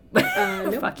like, nope.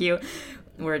 Nope. Fuck you.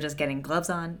 We're just getting gloves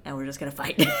on, and we're just gonna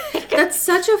fight. That's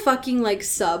such a fucking, like,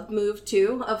 sub move,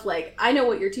 too, of, like, I know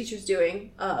what your teacher's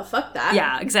doing. Fuck that.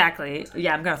 Yeah, exactly.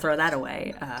 Yeah, I'm gonna throw that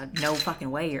away. No fucking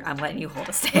way. I'm letting you hold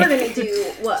a stick. We're gonna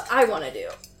do what I want to do,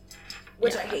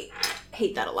 which I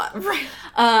hate that a lot. Right.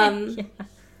 Yeah.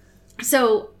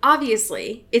 So,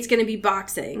 obviously, it's gonna be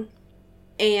boxing,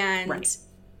 and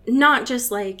not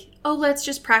just, like, oh, let's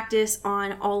just practice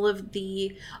on all of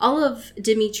Dimitri's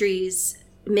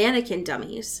mannequin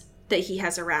dummies that he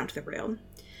has around the room.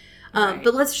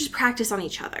 But let's just practice on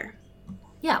each other.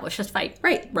 Yeah, let's just fight.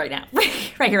 Right now. right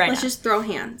here, right now. Let's just throw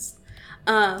hands.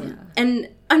 And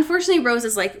unfortunately, Rose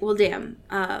is like, well, damn,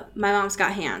 my mom's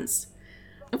got hands.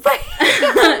 Right.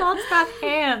 My mom's got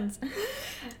hands.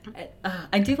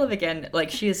 I do love, again,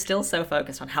 like, she is still so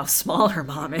focused on how small her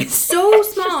mom is. So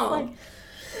small.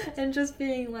 And just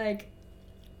being like,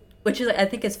 which is, I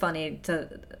think is funny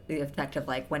to the effect of,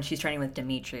 like, when she's training with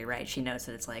Dimitri, right? She knows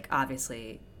that it's, like,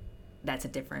 obviously that's a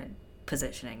different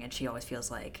positioning, and she always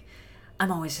feels like,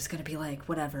 I'm always just going to be, like,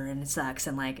 whatever, and it sucks,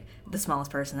 and, like, the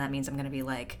smallest person, that means I'm going to be,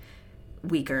 like,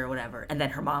 weaker or whatever. And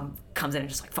then her mom comes in and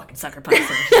just, like, fucking sucker punches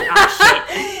her. She's like, oh,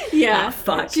 shit. Yeah. Oh,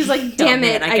 fuck. She's like, damn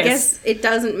it, I guess it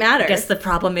doesn't matter. I guess the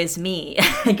problem is me.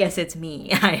 I guess it's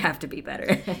me. I have to be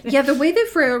better. Yeah, the way that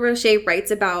Ferrero Rocher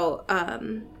writes about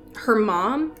her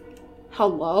mom,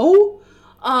 hello,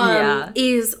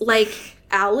 is, like,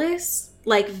 Alice,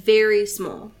 like, very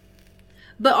small.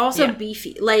 But also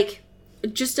beefy. Like,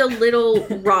 just a little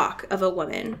rock of a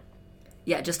woman.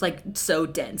 Yeah, just, like, so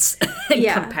dense and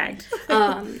compact.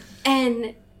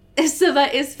 And so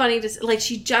that is funny. Like,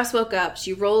 she just woke up.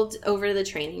 She rolled over to the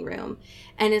training room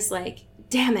and is like,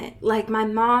 damn it. Like, my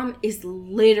mom is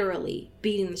literally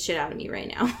beating the shit out of me right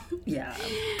now. Yeah.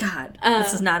 God,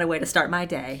 this is not a way to start my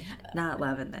day. Not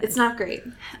loving this. It's not great.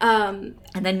 And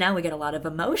then now we get a lot of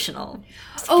emotional.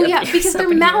 Oh, yeah, because they're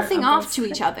mouthing off to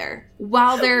each other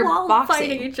while they're boxing.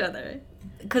 Fighting each other.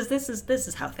 Because this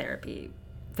is how family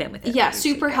therapy. Yeah,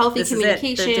 super healthy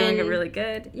communication. They're doing it really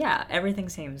good. Yeah, everything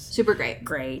seems super great.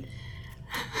 Great.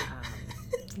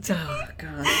 Oh,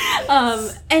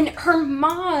 God. And her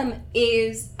mom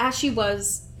is, as she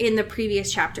was in the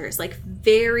previous chapters, like,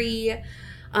 very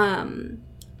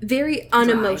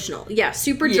unemotional. Dry. Yeah,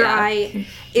 super dry.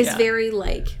 Is very,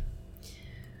 like,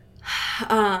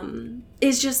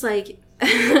 is just like,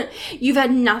 you've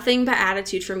had nothing but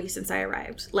attitude for me since I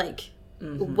arrived. Like,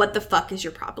 what the fuck is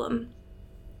your problem?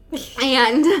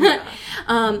 And,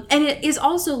 and it is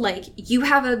also, like, you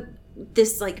have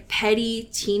this, like, petty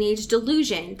teenage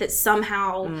delusion that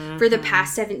somehow for the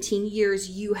past 17 years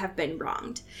you have been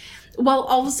wronged, while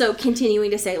also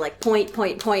continuing to say, like, point,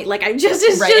 like, I just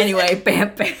anyway,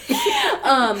 bam.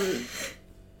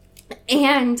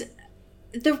 And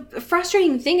the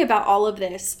frustrating thing about all of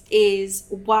this is,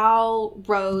 while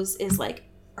Rose is, like,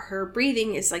 her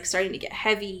breathing is, like, starting to get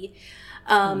heavy,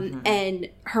 and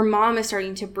her mom is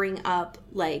starting to bring up,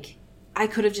 like, I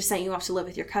could have just sent you off to live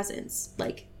with your cousins.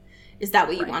 Like, is that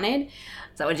what you wanted?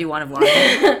 Is that what you want to want?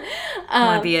 You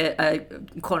want to be a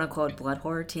quote-unquote blood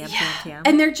whore? TM.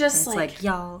 And they're just and it's like,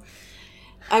 y'all.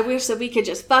 I wish that we could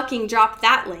just fucking drop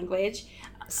that language.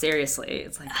 Seriously.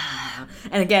 It's like,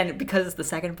 and again, because it's the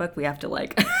second book, we have to,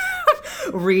 like,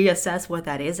 reassess what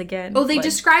that is again. Oh, they like,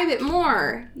 describe it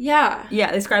more. Yeah.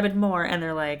 Yeah, they describe it more, and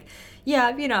they're like,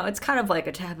 yeah, you know, it's kind of like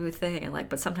a taboo thing, and, like,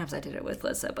 but sometimes I did it with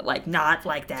Lissa, but, like, not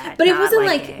like that. But it wasn't,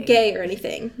 like, gay or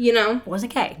anything, you know? It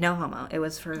wasn't gay. No homo. It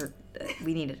was for,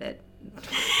 we needed it.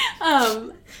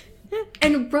 And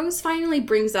Rose finally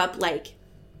brings up, like,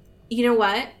 you know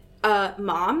what,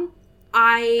 Mom,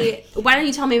 why don't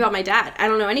you tell me about my dad? I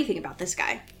don't know anything about this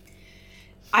guy.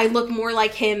 I look more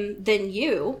like him than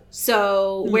you,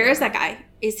 so where is that guy?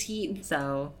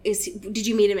 Did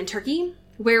you meet him in Turkey?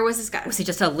 Where was this guy? Was he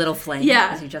just a little flame?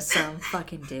 Yeah. Was he just some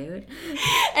fucking dude?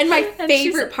 And my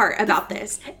favorite part about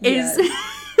this is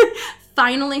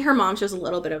finally her mom shows a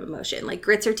little bit of emotion. Like,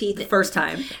 grits her teeth. First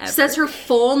time ever. Says her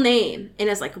full name and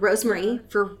is like, Rosemarie,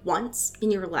 for once in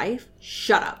your life,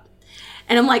 shut up.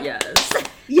 And I'm like,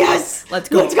 yes. Let's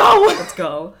go.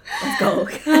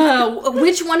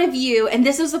 Which one of you, and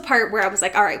this was the part where I was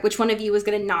like, all right, which one of you is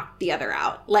going to knock the other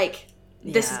out? Like,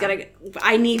 this is going to,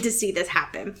 I need to see this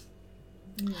happen.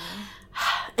 Yeah.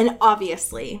 And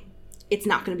obviously, it's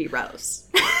not going to be Rose.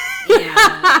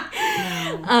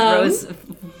 Rose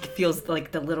feels like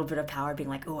the little bit of power being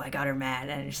like, oh, I got her mad,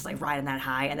 and it's just like riding that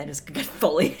high, and then just get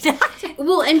fully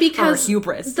well, and because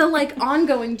hubris. The like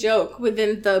ongoing joke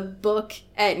within the book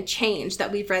and change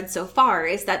that we've read so far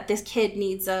is that this kid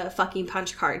needs a fucking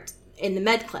punch card in the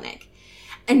med clinic.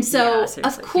 And so,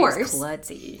 of course,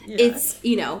 it's,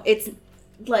 you know, it's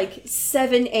like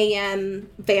 7 a.m.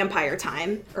 vampire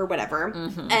time or whatever.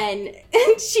 And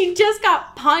she just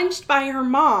got punched by her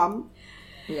mom.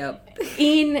 Yep.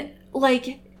 In,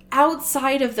 like,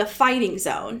 outside of the fighting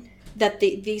zone that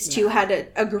these two had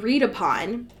agreed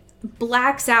upon,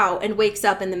 blacks out and wakes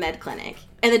up in the med clinic.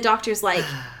 And the doctor's like,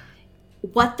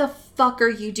 what the fuck are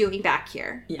you doing back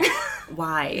here? Yeah.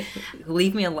 Why?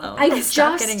 Leave me alone. I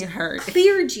Stop just getting hurt.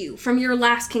 cleared you from your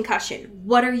last concussion.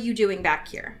 What are you doing back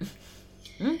here?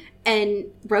 And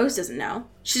Rose doesn't know.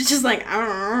 She's just like,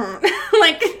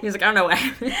 like, he's like, I don't know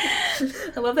why.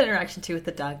 I love that interaction too with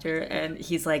the doctor, and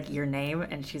he's like, your name,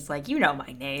 and she's like, you know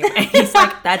my name, and he's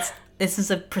like, this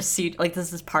is a procedure, like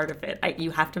this is part of it.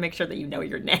 You have to make sure that you know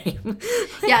your name.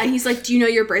 Yeah, and he's like, do you know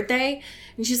your birthday?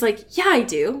 And she's like, yeah, I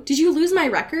do. Did you lose my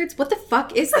records? What the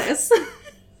fuck is this?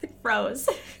 Rose.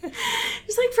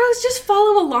 He's like, Rose, just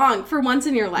follow along for once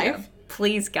in your life. Yeah.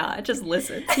 Please, God, just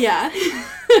listen. Yeah.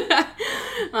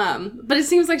 But it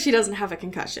seems like she doesn't have a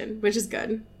concussion, which is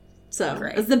good. So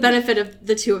it's the benefit of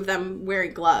the two of them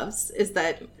wearing gloves is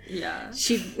that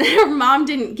her mom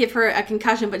didn't give her a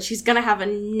concussion, but she's going to have a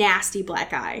nasty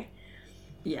black eye.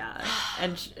 Yeah.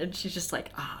 And she's just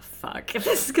like, oh, fuck.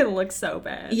 This is going to look so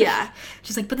bad. Yeah.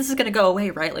 She's like, but this is going to go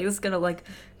away, right? Like, this is going to, like,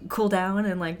 cool down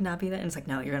and, like, not be that. And it's like,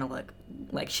 no, you're going to look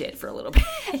like shit for a little bit.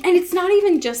 And it's not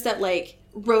even just that, like,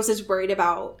 Rose is worried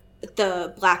about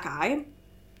the black eye,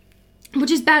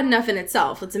 which is bad enough in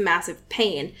itself. It's a massive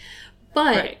pain.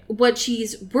 But what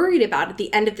she's worried about at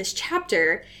the end of this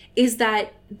chapter is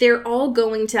that they're all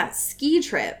going to that ski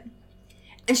trip.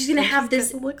 And she's going to have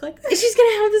this look like this. She's going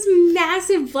to have this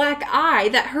massive black eye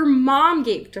that her mom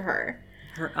gave to her.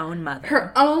 Her own mother.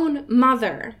 Her own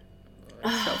mother. So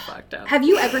fucked up. Have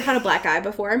you ever had a black eye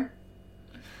before?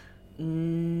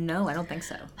 No, I don't think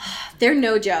so. They're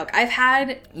no joke. I've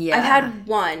had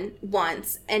one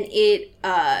once, and it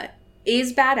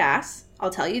is badass. I'll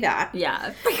tell you that.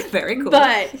 Yeah, very cool.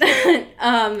 But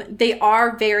they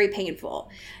are very painful.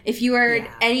 If you are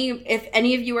if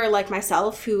any of you are like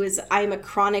myself, I'm a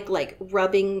chronic like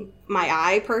rubbing my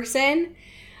eye person.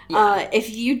 Yeah.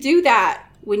 If you do that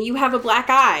when you have a black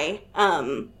eye,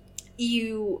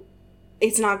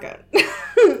 it's not good.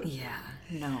 Yeah.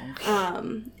 No.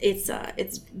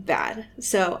 It's bad.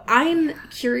 So I'm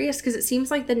curious because it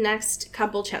seems like the next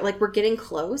couple like we're getting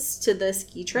close to the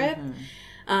ski trip.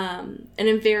 And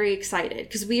I'm very excited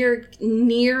because we are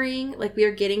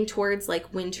getting towards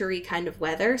like wintry kind of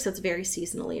weather. So it's very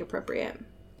seasonally appropriate.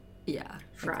 Yeah.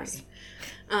 For us.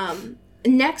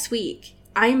 Next week,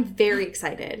 I'm very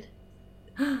excited,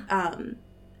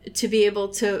 to be able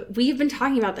to, we've been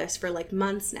talking about this for like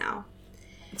months now.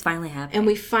 It's finally happening. And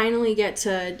we finally get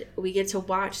to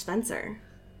watch Spencer.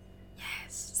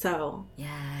 Yes. So. Yes.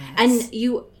 And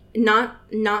you,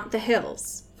 not the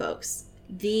Hills, folks.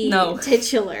 The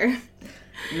titular.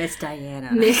 Miss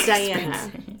Diana. Miss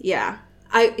Diana. Yeah.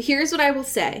 Here's what I will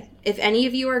say. If any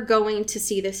of you are going to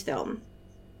see this film,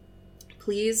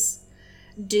 please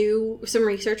do some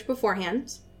research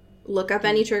beforehand. Look up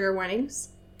any trigger warnings.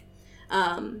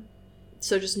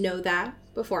 So just know that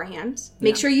beforehand.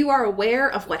 Make sure you are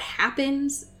aware of what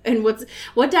happens and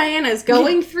what Diana is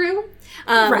going through.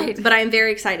 Right. But I'm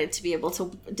very excited to be able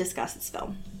to discuss this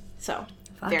film. So,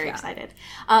 very excited.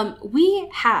 We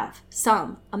have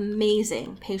some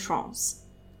amazing patrons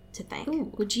to thank.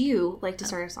 Ooh. Would you like to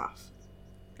start us off?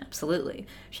 Absolutely.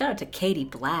 Shout out to Katie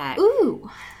Black. Ooh.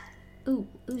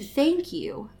 Thank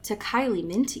you to Kylie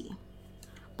Minty.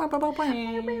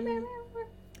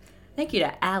 Thank you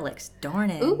to Alex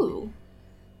Dornan. Ooh.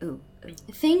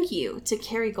 Thank you to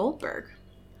Carrie Goldberg.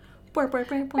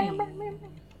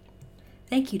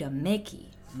 Thank you to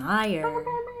Mickey Meyer.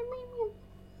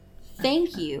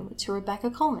 Thank you to Rebecca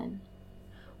Cullen.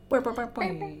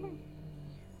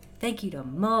 Thank you to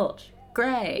Mulch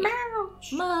Gray.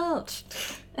 Mulch.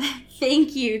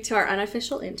 Thank you to our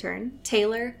unofficial intern,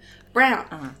 Taylor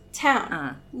Brown.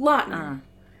 Lawton.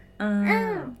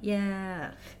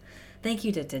 Yeah. Thank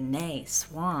you to Danae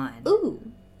Swan.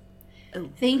 Ooh.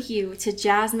 Thank you to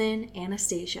Jasmine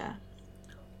Anastasia.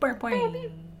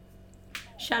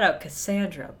 Shout out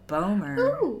Cassandra Bomer.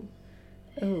 Ooh.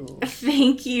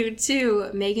 Thank you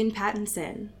to Megan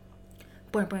Pattinson.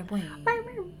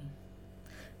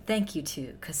 Thank you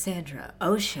to Cassandra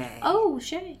O'Shea.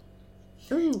 O'Shea.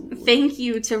 Ooh. Thank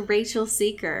you to Rachel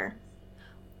Seeker.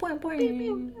 Thank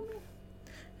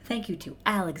Thank you to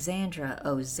Alexandra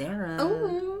Ozera.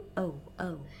 Oh.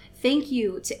 Thank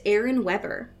you to Aaron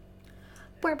Weber.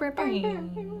 Thank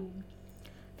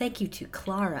you to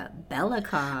Clara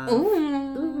Belikov.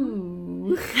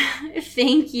 Ooh.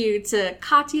 Thank you to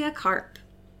Katya Karp.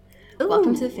 Ooh.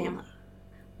 Welcome to the family.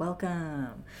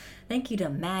 Welcome. Thank you to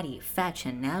Maddie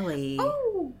Facinelli.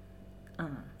 Oh.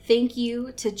 Thank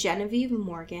you to Genevieve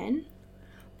Morgan.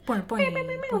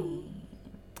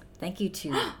 Thank you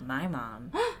to my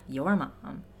mom, your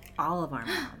mom, all of our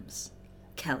moms,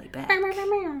 Kelly Beck.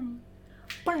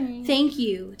 Thank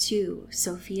you to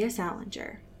Sophia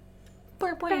Salinger.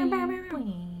 Thank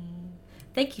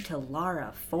you to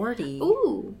Laura Forty.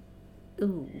 Ooh.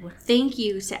 Ooh. Thank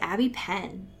you to Abby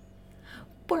Penn.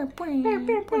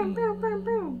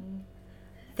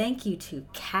 Thank you to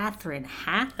Catherine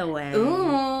Hathaway.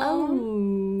 Ooh.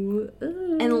 Ooh.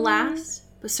 And last,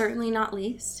 but certainly not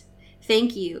least,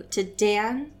 thank you to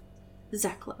Dan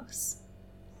Zeklos.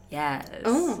 Yes.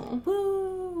 Oh.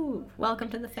 Woo. Welcome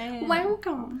to the fam.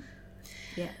 Welcome.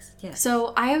 Yes.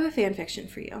 So I have a fan fiction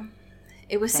for you.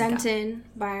 It was Thank sent in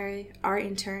by our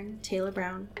intern, Taylor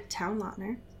Brown, Town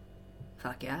Lautner.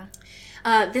 Fuck yeah.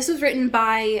 This was written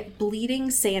by Bleeding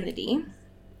Sanity,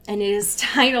 and it is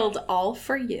titled All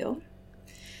For You.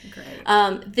 Great.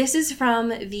 This is from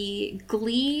the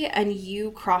Glee and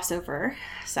You crossover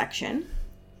section.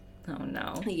 Oh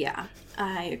no. Yeah,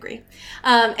 I agree.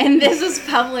 And this was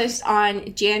published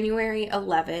on January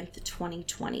 11th,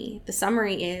 2020. The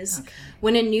summary is,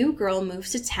 when a new girl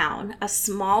moves to town, a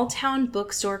small town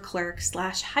bookstore clerk /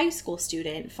 high school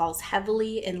student falls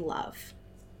heavily in love.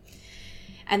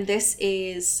 And this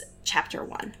is chapter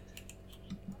 1.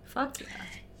 Fuck yeah.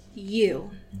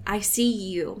 You. I see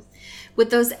you.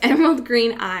 With those emerald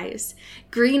green eyes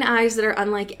that are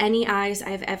unlike any eyes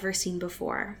I've ever seen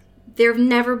before. There have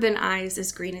never been eyes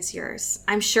as green as yours.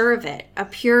 I'm sure of it. A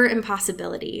pure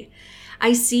impossibility.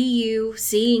 I see you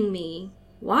seeing me,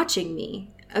 watching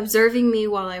me, observing me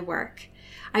while I work.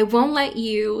 I won't let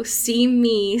you see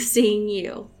me seeing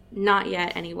you. Not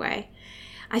yet, anyway.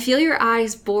 I feel your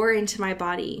eyes bore into my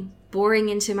body, boring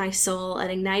into my soul and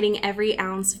igniting every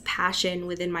ounce of passion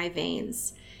within my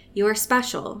veins. You are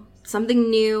special, something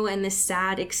new in this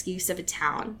sad excuse of a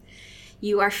town.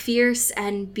 You are fierce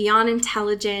and beyond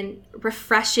intelligent,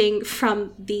 refreshing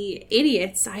from the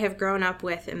idiots I have grown up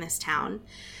with in this town.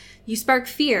 You spark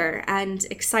fear and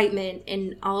excitement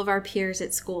in all of our peers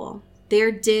at school. They are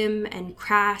dim and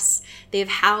crass. They have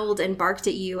howled and barked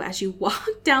at you as you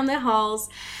walk down the halls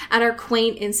at our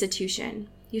quaint institution.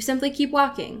 You simply keep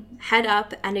walking, head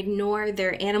up, and ignore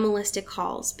their animalistic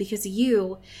calls because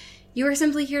you are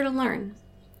simply here to learn.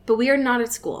 But we are not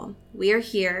at school. We are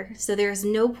here, so there is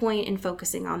no point in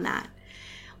focusing on that.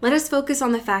 Let us focus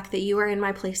on the fact that you are in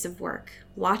my place of work,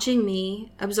 watching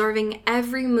me, absorbing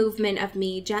every movement of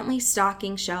me, gently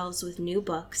stocking shelves with new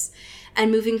books, and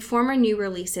moving former new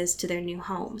releases to their new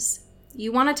homes.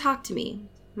 You want to talk to me.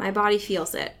 My body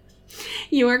feels it.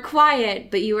 You are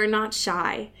quiet, but you are not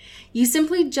shy. You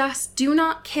simply just do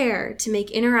not care to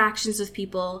make interactions with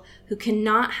people who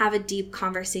cannot have a deep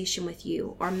conversation with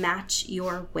you or match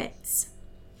your wits.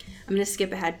 I'm going to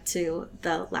skip ahead to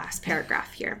the last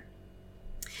paragraph here.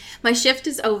 My shift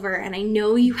is over, and I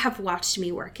know you have watched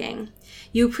me working.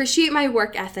 You appreciate my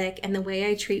work ethic and the way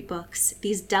I treat books,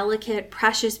 these delicate,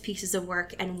 precious pieces of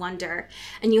work and wonder,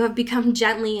 and you have become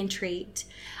gently intrigued.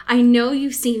 I know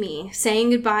you see me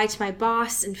saying goodbye to my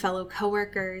boss and fellow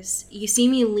coworkers. You see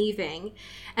me leaving,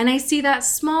 and I see that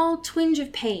small twinge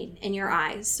of pain in your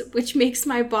eyes, which makes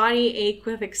my body ache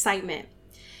with excitement.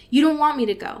 You don't want me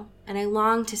to go, and I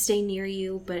long to stay near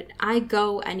you, but I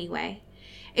go anyway.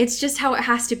 It's just how it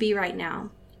has to be right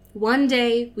now. One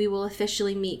day we will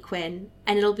officially meet, Quinn,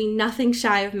 and it'll be nothing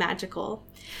shy of magical.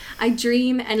 I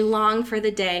dream and long for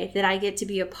the day that I get to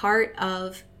be a part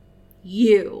of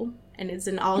you. And it's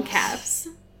in all caps.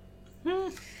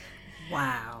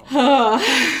 Wow.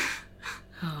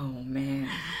 Oh, man.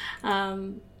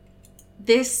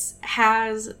 This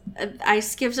has, I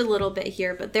skipped a little bit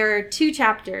here, but there are 2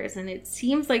 chapters, and it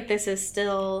seems like this is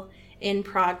still in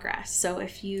progress. So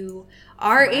if you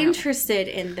are interested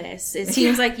in this, it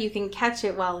seems like you can catch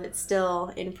it while it's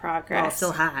still in progress. Oh, it's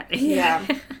still hot. Yeah.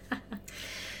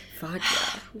 Fuck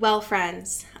yeah. Well,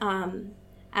 friends,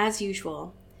 as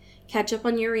usual, catch up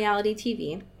on your reality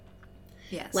TV.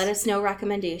 Yes. Let us know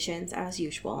recommendations, as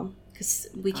usual, because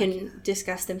we can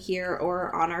discuss them here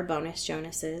or on our bonus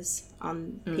Jonases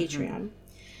on Patreon.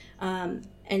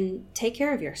 And take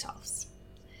care of yourselves.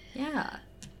 Yeah.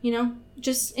 You know,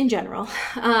 just in general.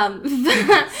 But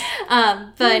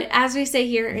as we say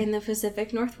here in the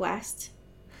Pacific Northwest,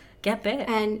 get bit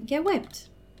and get whipped.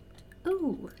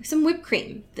 Ooh. Some whipped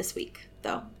cream this week,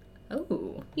 though.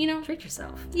 Ooh. You know? Treat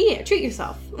yourself. Yeah, treat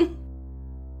yourself.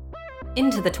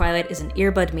 Into the Twilight is an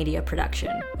Earbud Media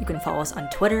production. You can follow us on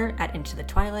Twitter at Into the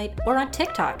Twilight or on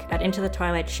TikTok at Into the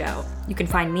Twilight Show. You can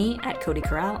find me at Cody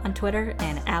Corral on Twitter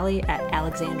and Allie at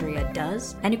Alexandria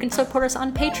Does. And you can support us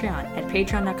on Patreon at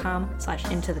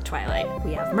patreon.com/Into the Twilight.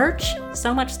 We have merch,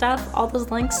 so much stuff. All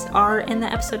those links are in the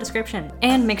episode description.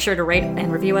 And make sure to rate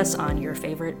and review us on your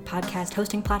favorite podcast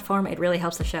hosting platform. It really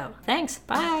helps the show. Thanks.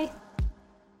 Bye.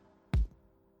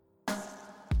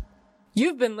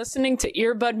 You've been listening to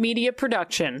Earbud Media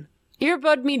Production.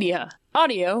 Earbud Media.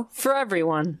 Audio for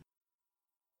everyone.